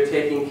because they're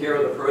taking care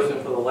of the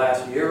person for the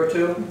last year or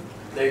two,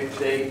 they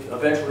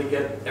eventually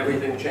get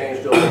everything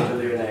changed over to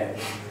their name.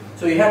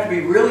 So you have to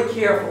be really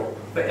careful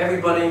for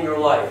everybody in your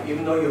life.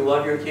 Even though you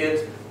love your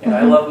kids, and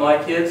I love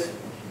my kids,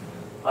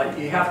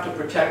 you have to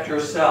protect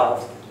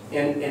yourself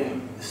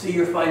and see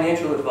your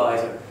financial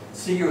advisor,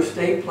 see your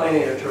estate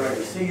planning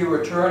attorney, see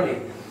your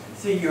attorney,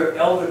 see your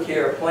elder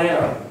care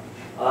planner.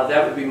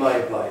 That would be my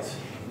advice.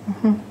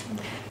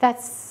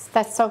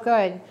 That's so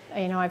good.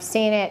 You know, I've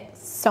seen it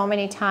so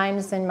many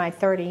times in my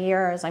 30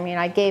 years. I mean,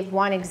 I gave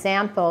one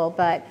example,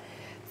 but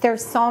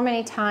there's so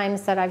many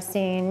times that I've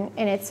seen,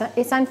 and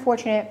it's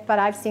unfortunate, but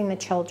I've seen the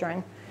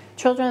children.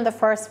 Children are the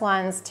first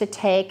ones to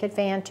take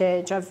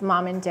advantage of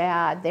mom and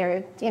dad.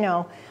 They're, you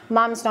know,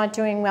 mom's not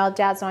doing well,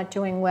 dad's not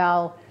doing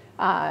well.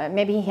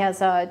 maybe he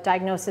has a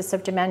diagnosis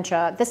of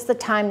dementia. This is the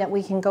time that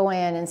we can go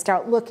in and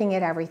start looking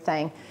at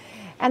everything.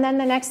 And then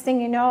the next thing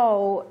you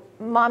know,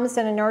 mom's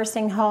in a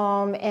nursing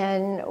home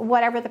and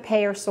whatever the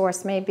payer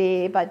source may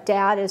be, but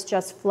dad is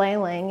just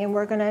flailing and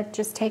we're gonna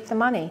just take the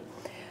money.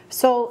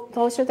 So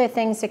those are the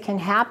things that can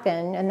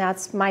happen, and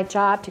that's my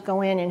job to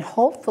go in and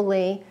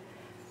hopefully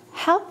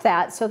help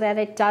that so that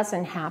it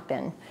doesn't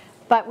happen.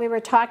 But we were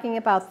talking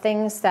about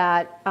things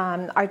that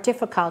are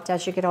difficult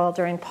as you get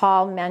older, and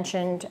Paul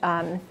mentioned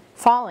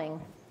falling.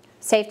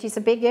 Safety is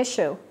a big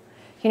issue.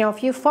 You know,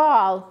 if you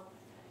fall,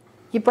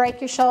 you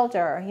break your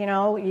shoulder, you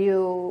know,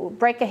 you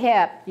break a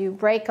hip, you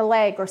break a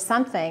leg or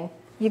something,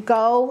 you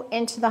go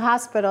into the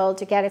hospital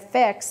to get it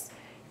fixed,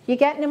 you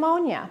get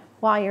pneumonia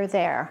while you're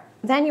there.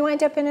 Then you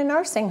end up in a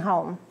nursing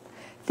home.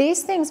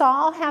 These things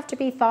all have to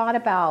be thought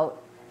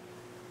about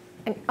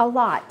a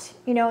lot.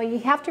 You know, you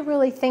have to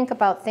really think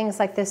about things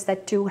like this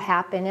that do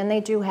happen, and they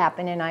do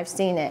happen, and I've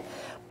seen it.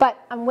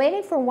 But I'm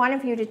waiting for one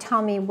of you to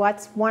tell me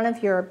what's one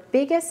of your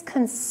biggest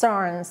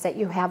concerns that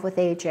you have with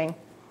aging.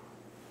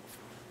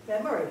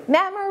 Memory.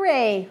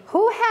 Memory.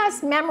 Who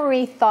has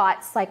memory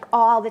thoughts like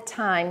all the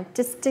time?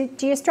 Do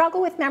you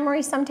struggle with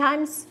memory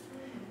sometimes?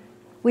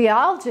 We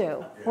all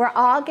do. We're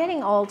all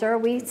getting older.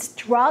 We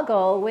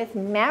struggle with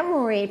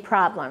memory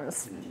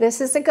problems. This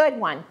is a good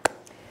one.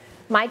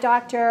 My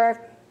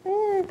doctor,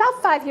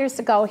 about 5 years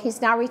ago,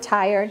 he's now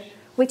retired.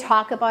 We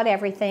talk about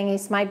everything.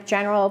 He's my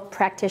general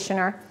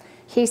practitioner.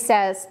 He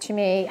says to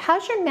me,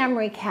 "How's your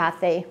memory,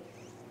 Kathy?"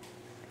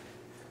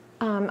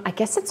 I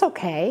guess it's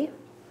okay.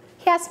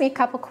 He asked me a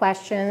couple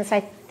questions. I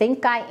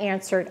think I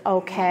answered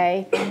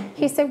okay.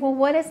 He said, "Well,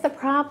 what is the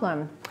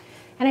problem?"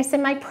 And I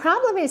said, "My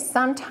problem is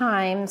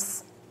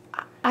sometimes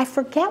I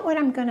forget what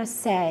I'm going to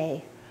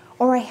say,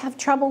 or I have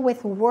trouble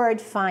with word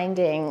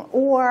finding,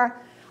 or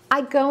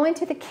I go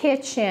into the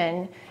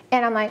kitchen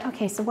and I'm like,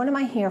 okay, so what am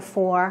I here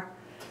for?"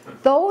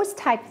 Those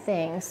type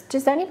things.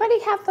 Does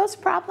anybody have those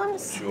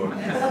problems? Sure.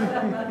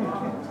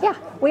 Yeah,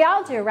 we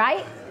all do,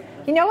 right?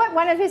 You know what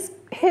one of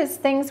his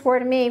things were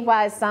to me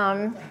was,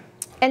 and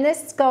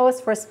this goes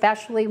for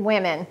especially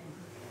women,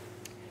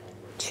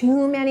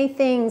 too many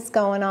things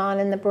going on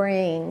in the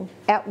brain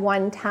at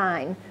one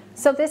time.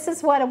 So this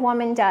is what a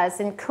woman does,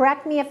 and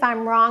correct me if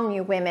I'm wrong,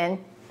 you women.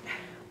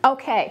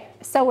 Okay,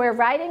 so we're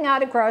writing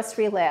out a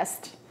grocery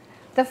list.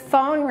 The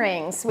phone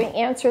rings, we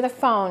answer the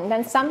phone,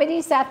 then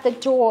somebody's at the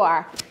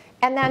door,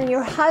 and then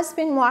your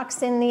husband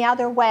walks in the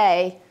other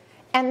way,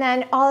 and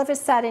then all of a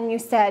sudden you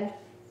said,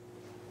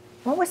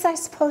 "What was I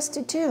supposed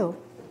to do?"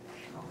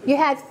 You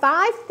had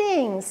 5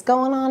 things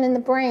going on in the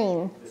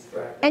brain,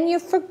 and you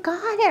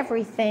forgot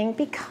everything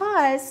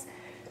because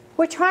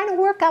we're trying to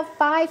work out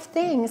 5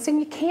 things, and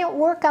you can't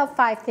work out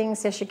 5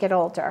 things as you get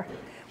older.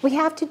 We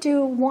have to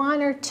do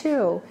 1 or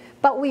 2,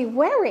 but we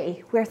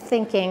worry. We're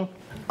thinking,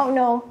 oh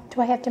no,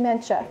 do I have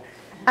dementia?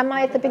 Am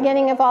I at the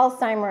beginning of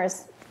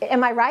Alzheimer's?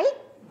 Am I right?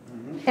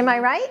 Am I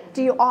right?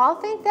 Do you all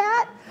think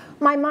that?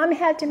 My mom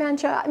had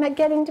dementia. Am I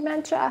getting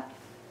dementia?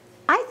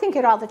 I think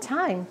it all the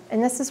time,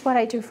 and this is what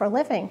I do for a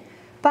living.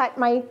 But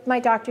my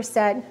doctor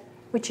said,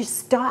 would you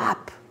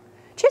stop?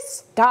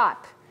 Just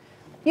stop.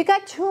 You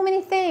got too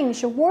many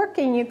things. You're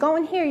working, you're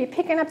going here, you're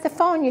picking up the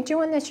phone, you're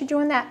doing this, you're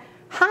doing that.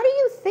 How do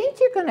you think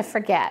you're going to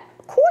forget?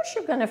 Of course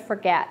you're going to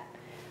forget.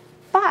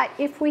 But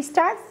if we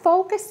start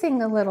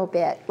focusing a little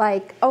bit,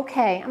 like,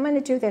 okay, I'm going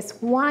to do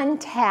this one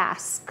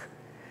task.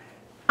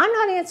 I'm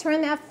not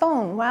answering that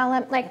phone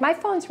while my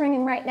phone's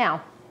ringing right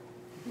now.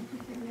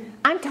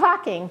 I'm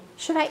talking.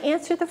 Should I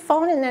answer the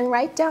phone and then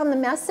write down the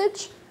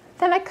message?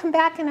 Then I come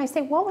back and I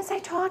say, what was I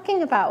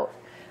talking about?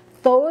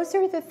 Those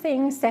are the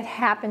things that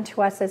happen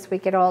to us as we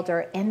get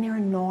older, and they're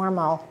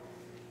normal.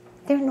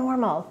 They're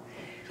normal.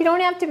 You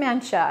don't have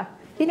dementia.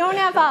 You don't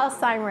have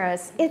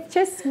Alzheimer's. It's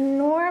just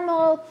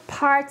normal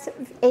parts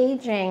of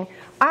aging.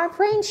 Our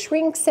brain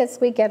shrinks as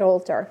we get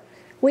older.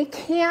 We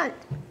can't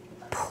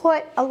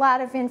put a lot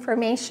of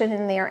information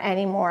in there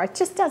anymore. It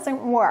just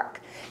doesn't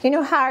work. You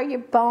know how your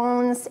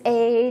bones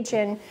age,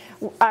 and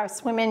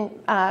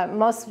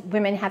most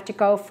women have to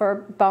go for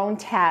bone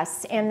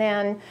tests, and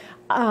then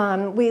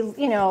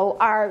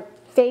our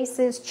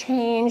faces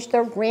change,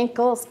 the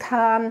wrinkles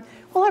come.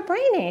 Well, our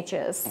brain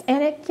ages,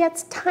 and it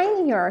gets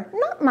tinier.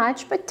 Not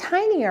much, but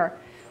tinier.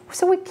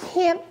 So we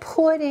can't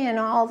put in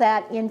all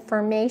that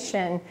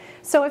information.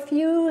 So if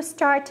you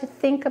start to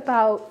think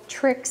about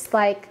tricks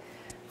like,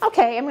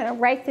 okay, I'm going to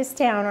write this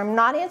down, or I'm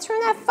not answering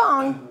that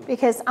phone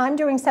because I'm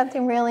doing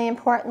something really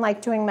important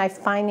like doing my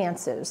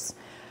finances.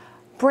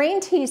 Brain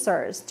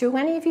teasers. Do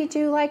any of you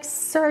do like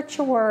search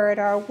a word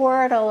or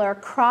Wordle or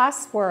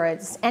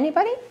crosswords?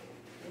 Anybody?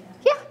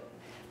 Yeah.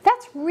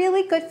 That's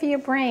really good for your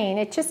brain.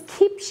 It just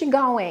keeps you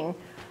going.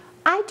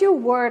 I do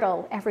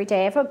Wordle every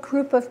day. I have a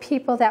group of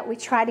people that we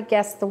try to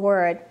guess the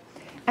word.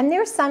 And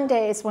there's some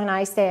days when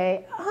I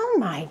say, oh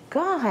my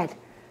God,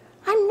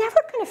 I'm never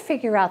going to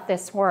figure out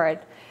this word.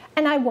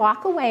 And I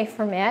walk away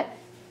from it,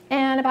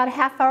 and about a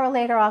half hour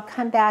later I'll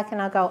come back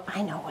and I'll go,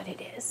 I know what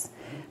it is.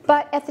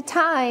 But at the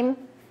time,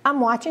 I'm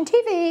watching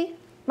TV,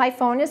 my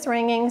phone is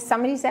ringing,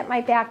 somebody's at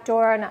my back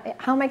door, and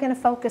how am I going to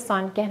focus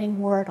on getting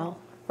Wordle,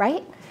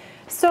 right?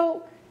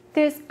 So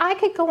I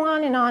could go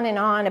on and on and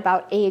on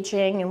about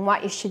aging and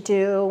what you should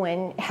do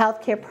and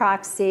healthcare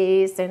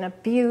proxies and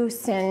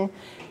abuse and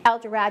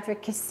elder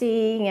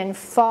advocacy and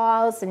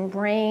falls and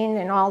brain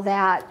and all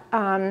that.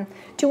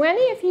 Do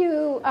any of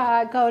you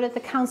go to the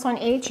Council on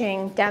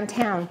Aging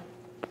downtown?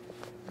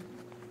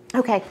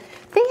 Okay.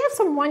 They have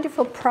some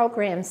wonderful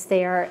programs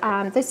there.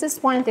 This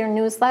is one of their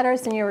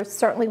newsletters, and you're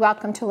certainly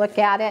welcome to look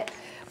at it.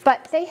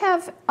 But they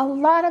have a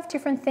lot of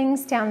different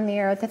things down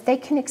there that they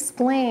can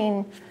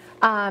explain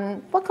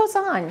what goes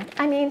on.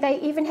 I mean, they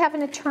even have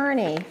an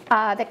attorney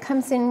that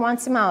comes in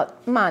once a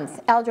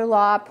month, elder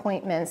law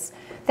appointments,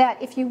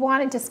 that if you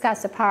want to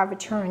discuss a power of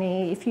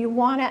attorney, if you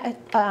want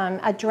to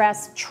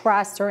address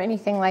trust or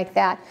anything like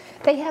that,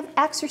 they have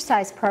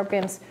exercise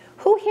programs.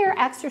 Who here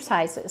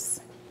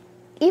exercises?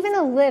 Even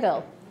a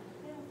little.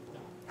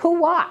 Who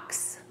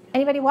walks?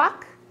 Anybody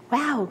walk?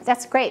 Wow,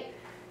 that's great.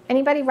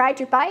 Anybody ride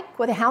your bike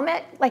with a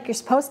helmet like you're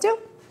supposed to?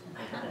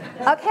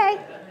 Okay.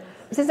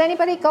 Does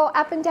anybody go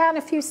up and down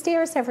a few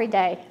stairs every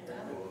day?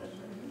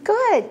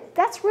 Good.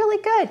 That's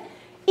really good.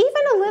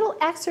 Even a little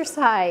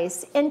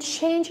exercise and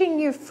changing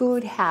your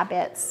food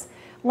habits.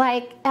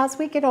 Like as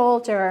we get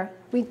older,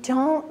 we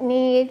don't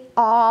need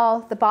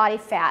all the body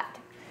fat.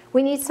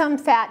 We need some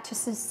fat to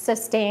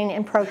sustain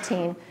and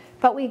protein.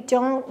 But we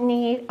don't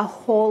need a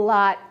whole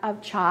lot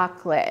of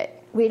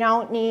chocolate. We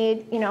don't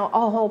need, a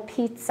whole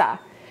pizza.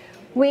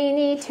 We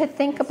need to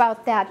think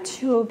about that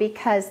too,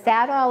 because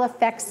that all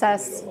affects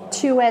us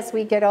too as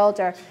we get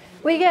older.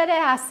 We get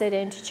acid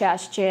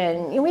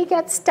indigestion. We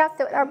get stuff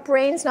that our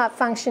brain's not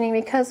functioning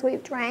because we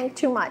drank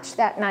too much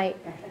that night.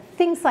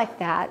 Things like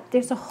that.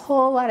 There's a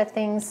whole lot of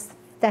things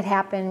that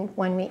happen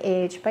when we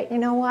age. But you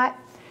know what?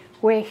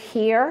 We're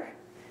here.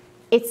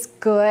 It's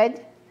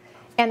good.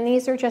 And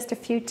these are just a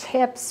few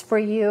tips for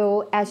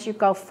you as you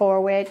go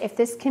forward. If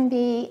this can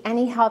be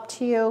any help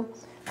to you,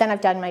 then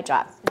I've done my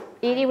job.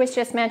 Edie was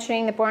just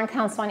mentioning the Bourne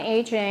Council on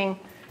Aging,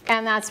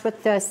 and that's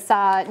what this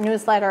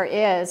newsletter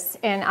is,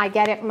 and I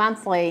get it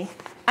monthly.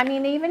 I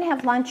mean, they even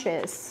have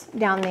lunches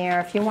down there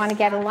if you want to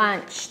get a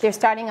lunch. They're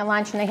starting a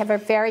lunch, and they have a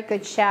very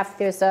good chef.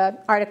 There's an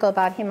article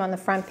about him on the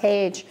front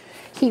page.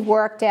 He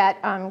worked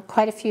at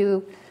quite a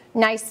few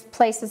nice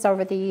places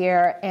over the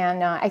year,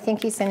 and I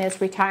think he's in his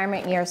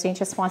retirement years, so he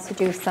just wants to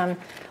do some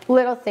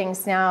little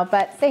things now.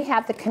 But they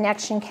have the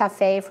Connection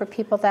Cafe for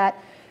people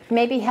that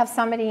maybe have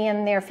somebody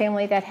in their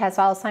family that has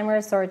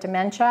Alzheimer's or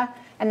dementia,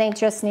 and they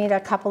just need a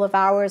couple of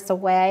hours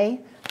away.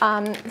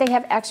 They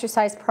have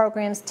exercise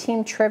programs,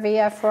 team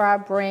trivia for our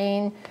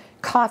brain,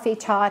 coffee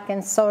talk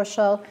and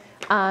social.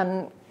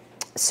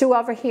 Sue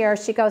over here,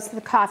 she goes to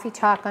the coffee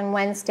talk on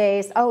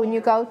Wednesdays. Oh, and you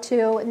go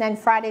to, and then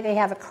Friday they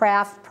have a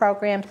craft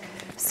program.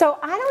 So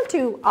I don't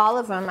do all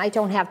of them. I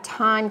don't have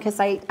time because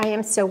I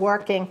am still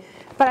working.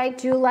 But I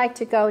do like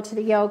to go to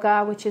the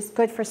yoga, which is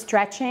good for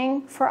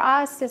stretching for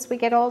us as we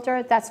get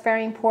older. That's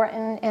very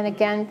important. And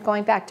again,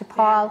 going back to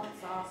Paul,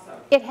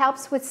 it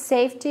helps with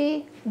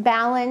safety,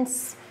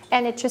 balance,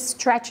 and it just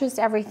stretches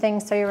everything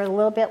so you're a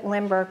little bit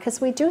limber,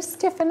 because we do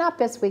stiffen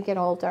up as we get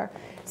older.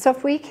 So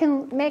if we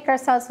can make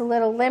ourselves a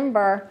little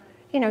limber,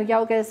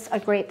 yoga is a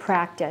great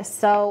practice.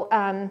 So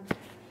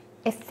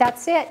if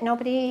that's it,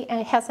 nobody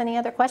has any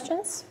other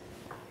questions?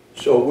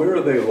 So where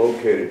are they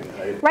located?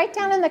 Right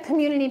down in the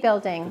community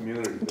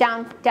building,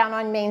 down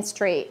on Main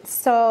Street.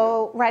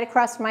 So right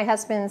across from my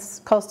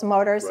husband's Coastal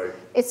Motors. Right.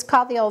 It's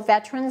called the old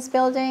Veterans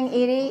Building.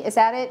 Edie, is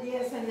that it?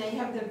 Yes, and they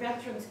have the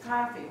Veterans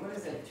Coffee. What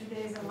is it, 2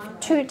 days a month?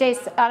 2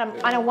 days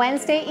on a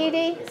Wednesday,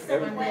 Edie?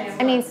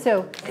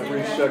 Sue.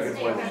 Every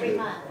second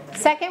Wednesday.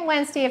 Second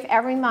Wednesday of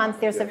every month,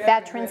 there's a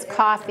Veterans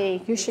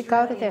Coffee. You should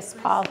go to this,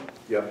 Paul.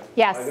 Yep.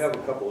 Yes. I have a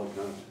couple of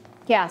times.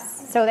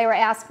 Yes. So they were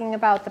asking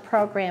about the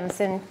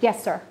programs, and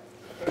yes, sir.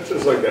 I'd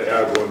just like to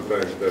add one thing,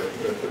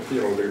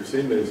 that they've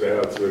seen these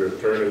ads that are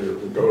turning, you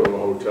can go to a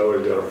hotel,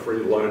 you get a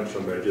free lunch,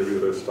 and they give you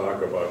this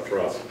talk about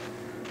trust.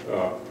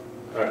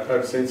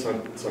 I've seen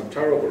some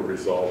terrible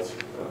results.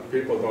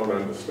 People don't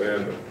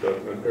understand that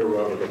an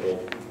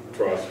irrevocable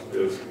trust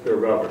is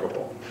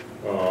irrevocable.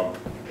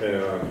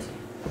 And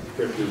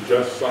if you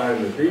just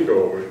sign the deed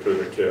over to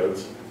the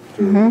kids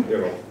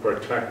to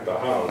protect the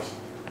house,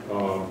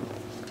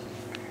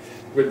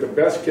 with the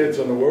best kids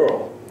in the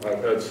world,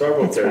 I've had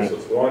several cases.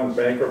 Right. One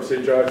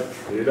bankruptcy judge,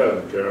 he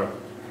doesn't care.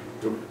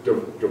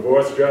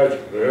 Divorce judge,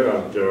 he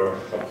doesn't care.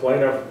 A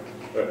plaintiff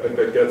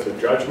that gets a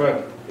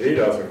judgment, he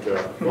doesn't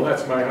care. Well,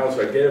 that's my house,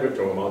 I gave it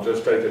to him, I'll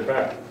just take it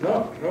back.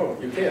 No,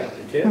 you can't.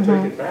 You can't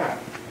take it back.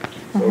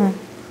 So,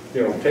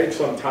 take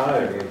some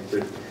time.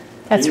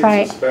 That's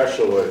right.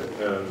 Especially,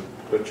 and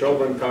the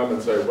children come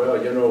and say, well,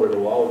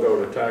 it'll all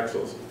go to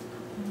taxes.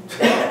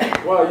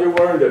 Well, you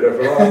earned it. If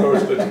it all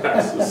goes to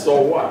taxes,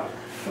 so what?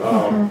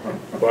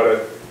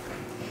 But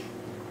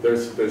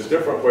there's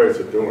different ways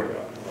of doing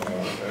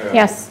it.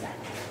 Yes.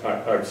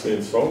 I've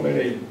seen so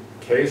many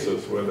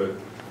cases where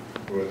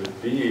the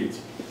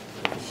deeds.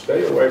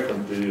 Stay away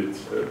from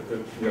deeds.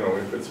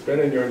 If it's been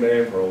in your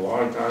name for a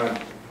long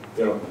time,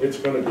 you know, it's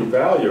going to be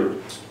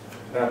valued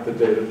at the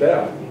date of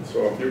death.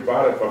 So if you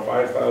bought it for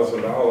 $5,000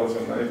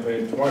 in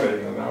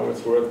 1920 and now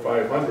it's worth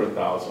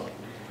 $500,000,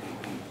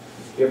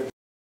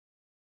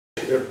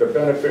 if the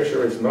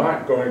beneficiary is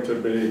not going to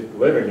be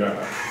living in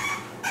it,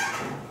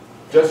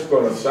 just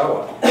going to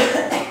sell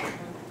it,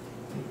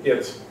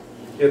 it's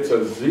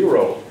a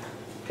zero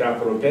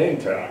capital gain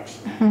tax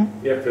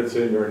if it's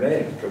in your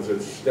name, because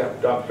it's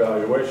stepped up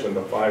valuation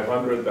to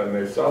 500, then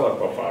they sell it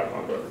for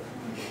 500.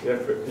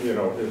 If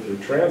you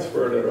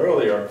transferred it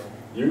earlier,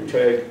 you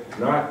take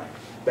not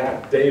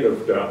that date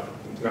of death,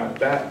 not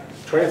that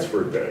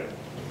transfer date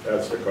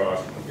as the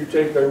cost. You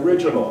take the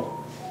original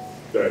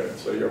date.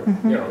 So you're,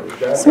 your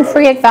dad Some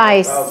free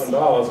advice.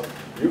 $1,000.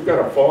 You've got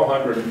a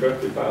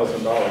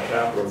 $450,000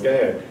 capital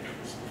gain,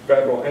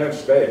 federal and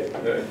state.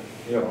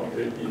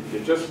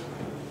 You just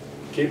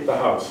keep the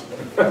house.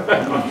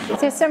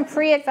 There's some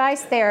free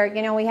advice there.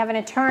 We have an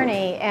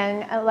attorney,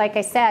 and like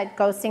I said,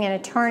 ghosting an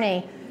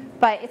attorney.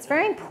 But it's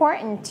very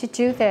important to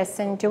do this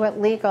and do it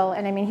legal.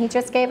 And I mean, he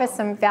just gave us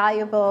some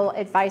valuable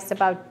advice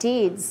about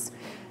deeds.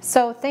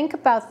 So think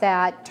about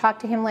that. Talk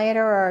to him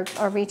later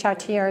or reach out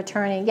to your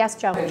attorney. Yes,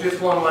 Joe? And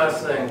just one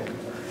last thing.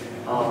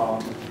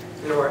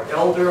 There are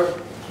elder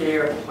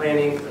care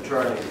planning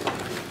attorneys.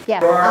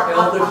 Yes. There are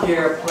elder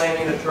care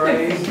planning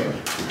attorneys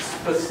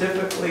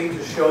specifically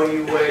to show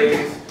you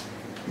ways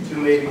to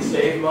maybe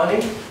save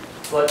money,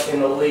 but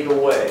in a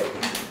legal way.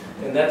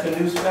 And that's a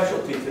new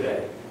specialty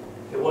today.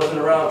 It wasn't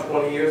around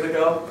 20 years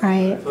ago.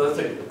 Right. So that's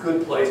a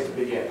good place to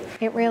begin.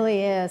 It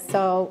really is.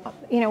 So,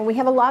 we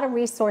have a lot of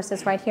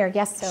resources right here.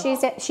 Yes, Sue?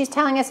 She's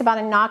telling us about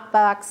a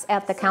knockbox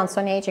at the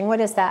Council on Aging. What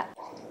is that?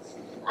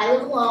 I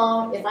live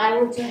alone. If I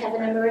were to have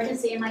an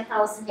emergency in my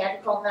house and had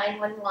to call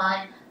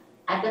 911,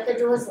 I've got the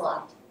doors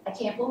locked. I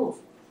can't move.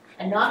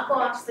 A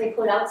knockbox they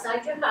put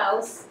outside your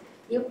house,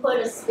 you put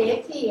a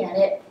spare key in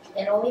it,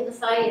 and only the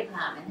fire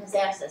department has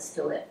access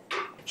to it.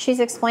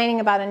 She's explaining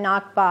about a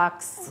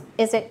knockbox.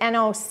 Is it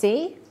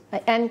NOC?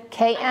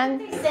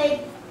 NKN? They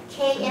say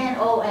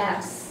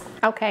KNOX.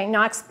 Okay,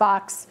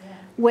 Knoxbox,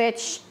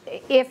 which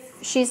if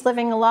she's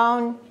living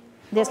alone,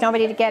 there's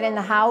nobody to get in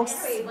the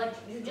house. But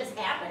you just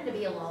happen to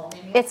be alone.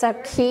 It's a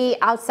key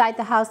outside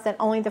the house that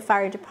only the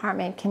fire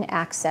department can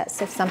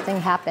access if something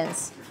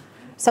happens.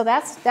 So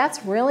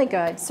that's really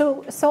good.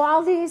 So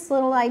all these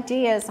little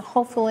ideas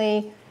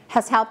hopefully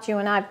has helped you,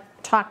 and I've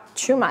talked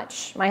too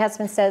much. My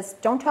husband says,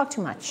 don't talk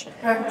too much.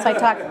 So I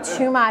talk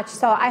too much.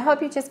 So I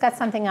hope you just got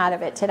something out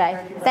of it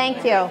today. Thank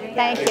you.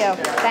 Thank you.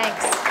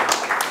 Thanks.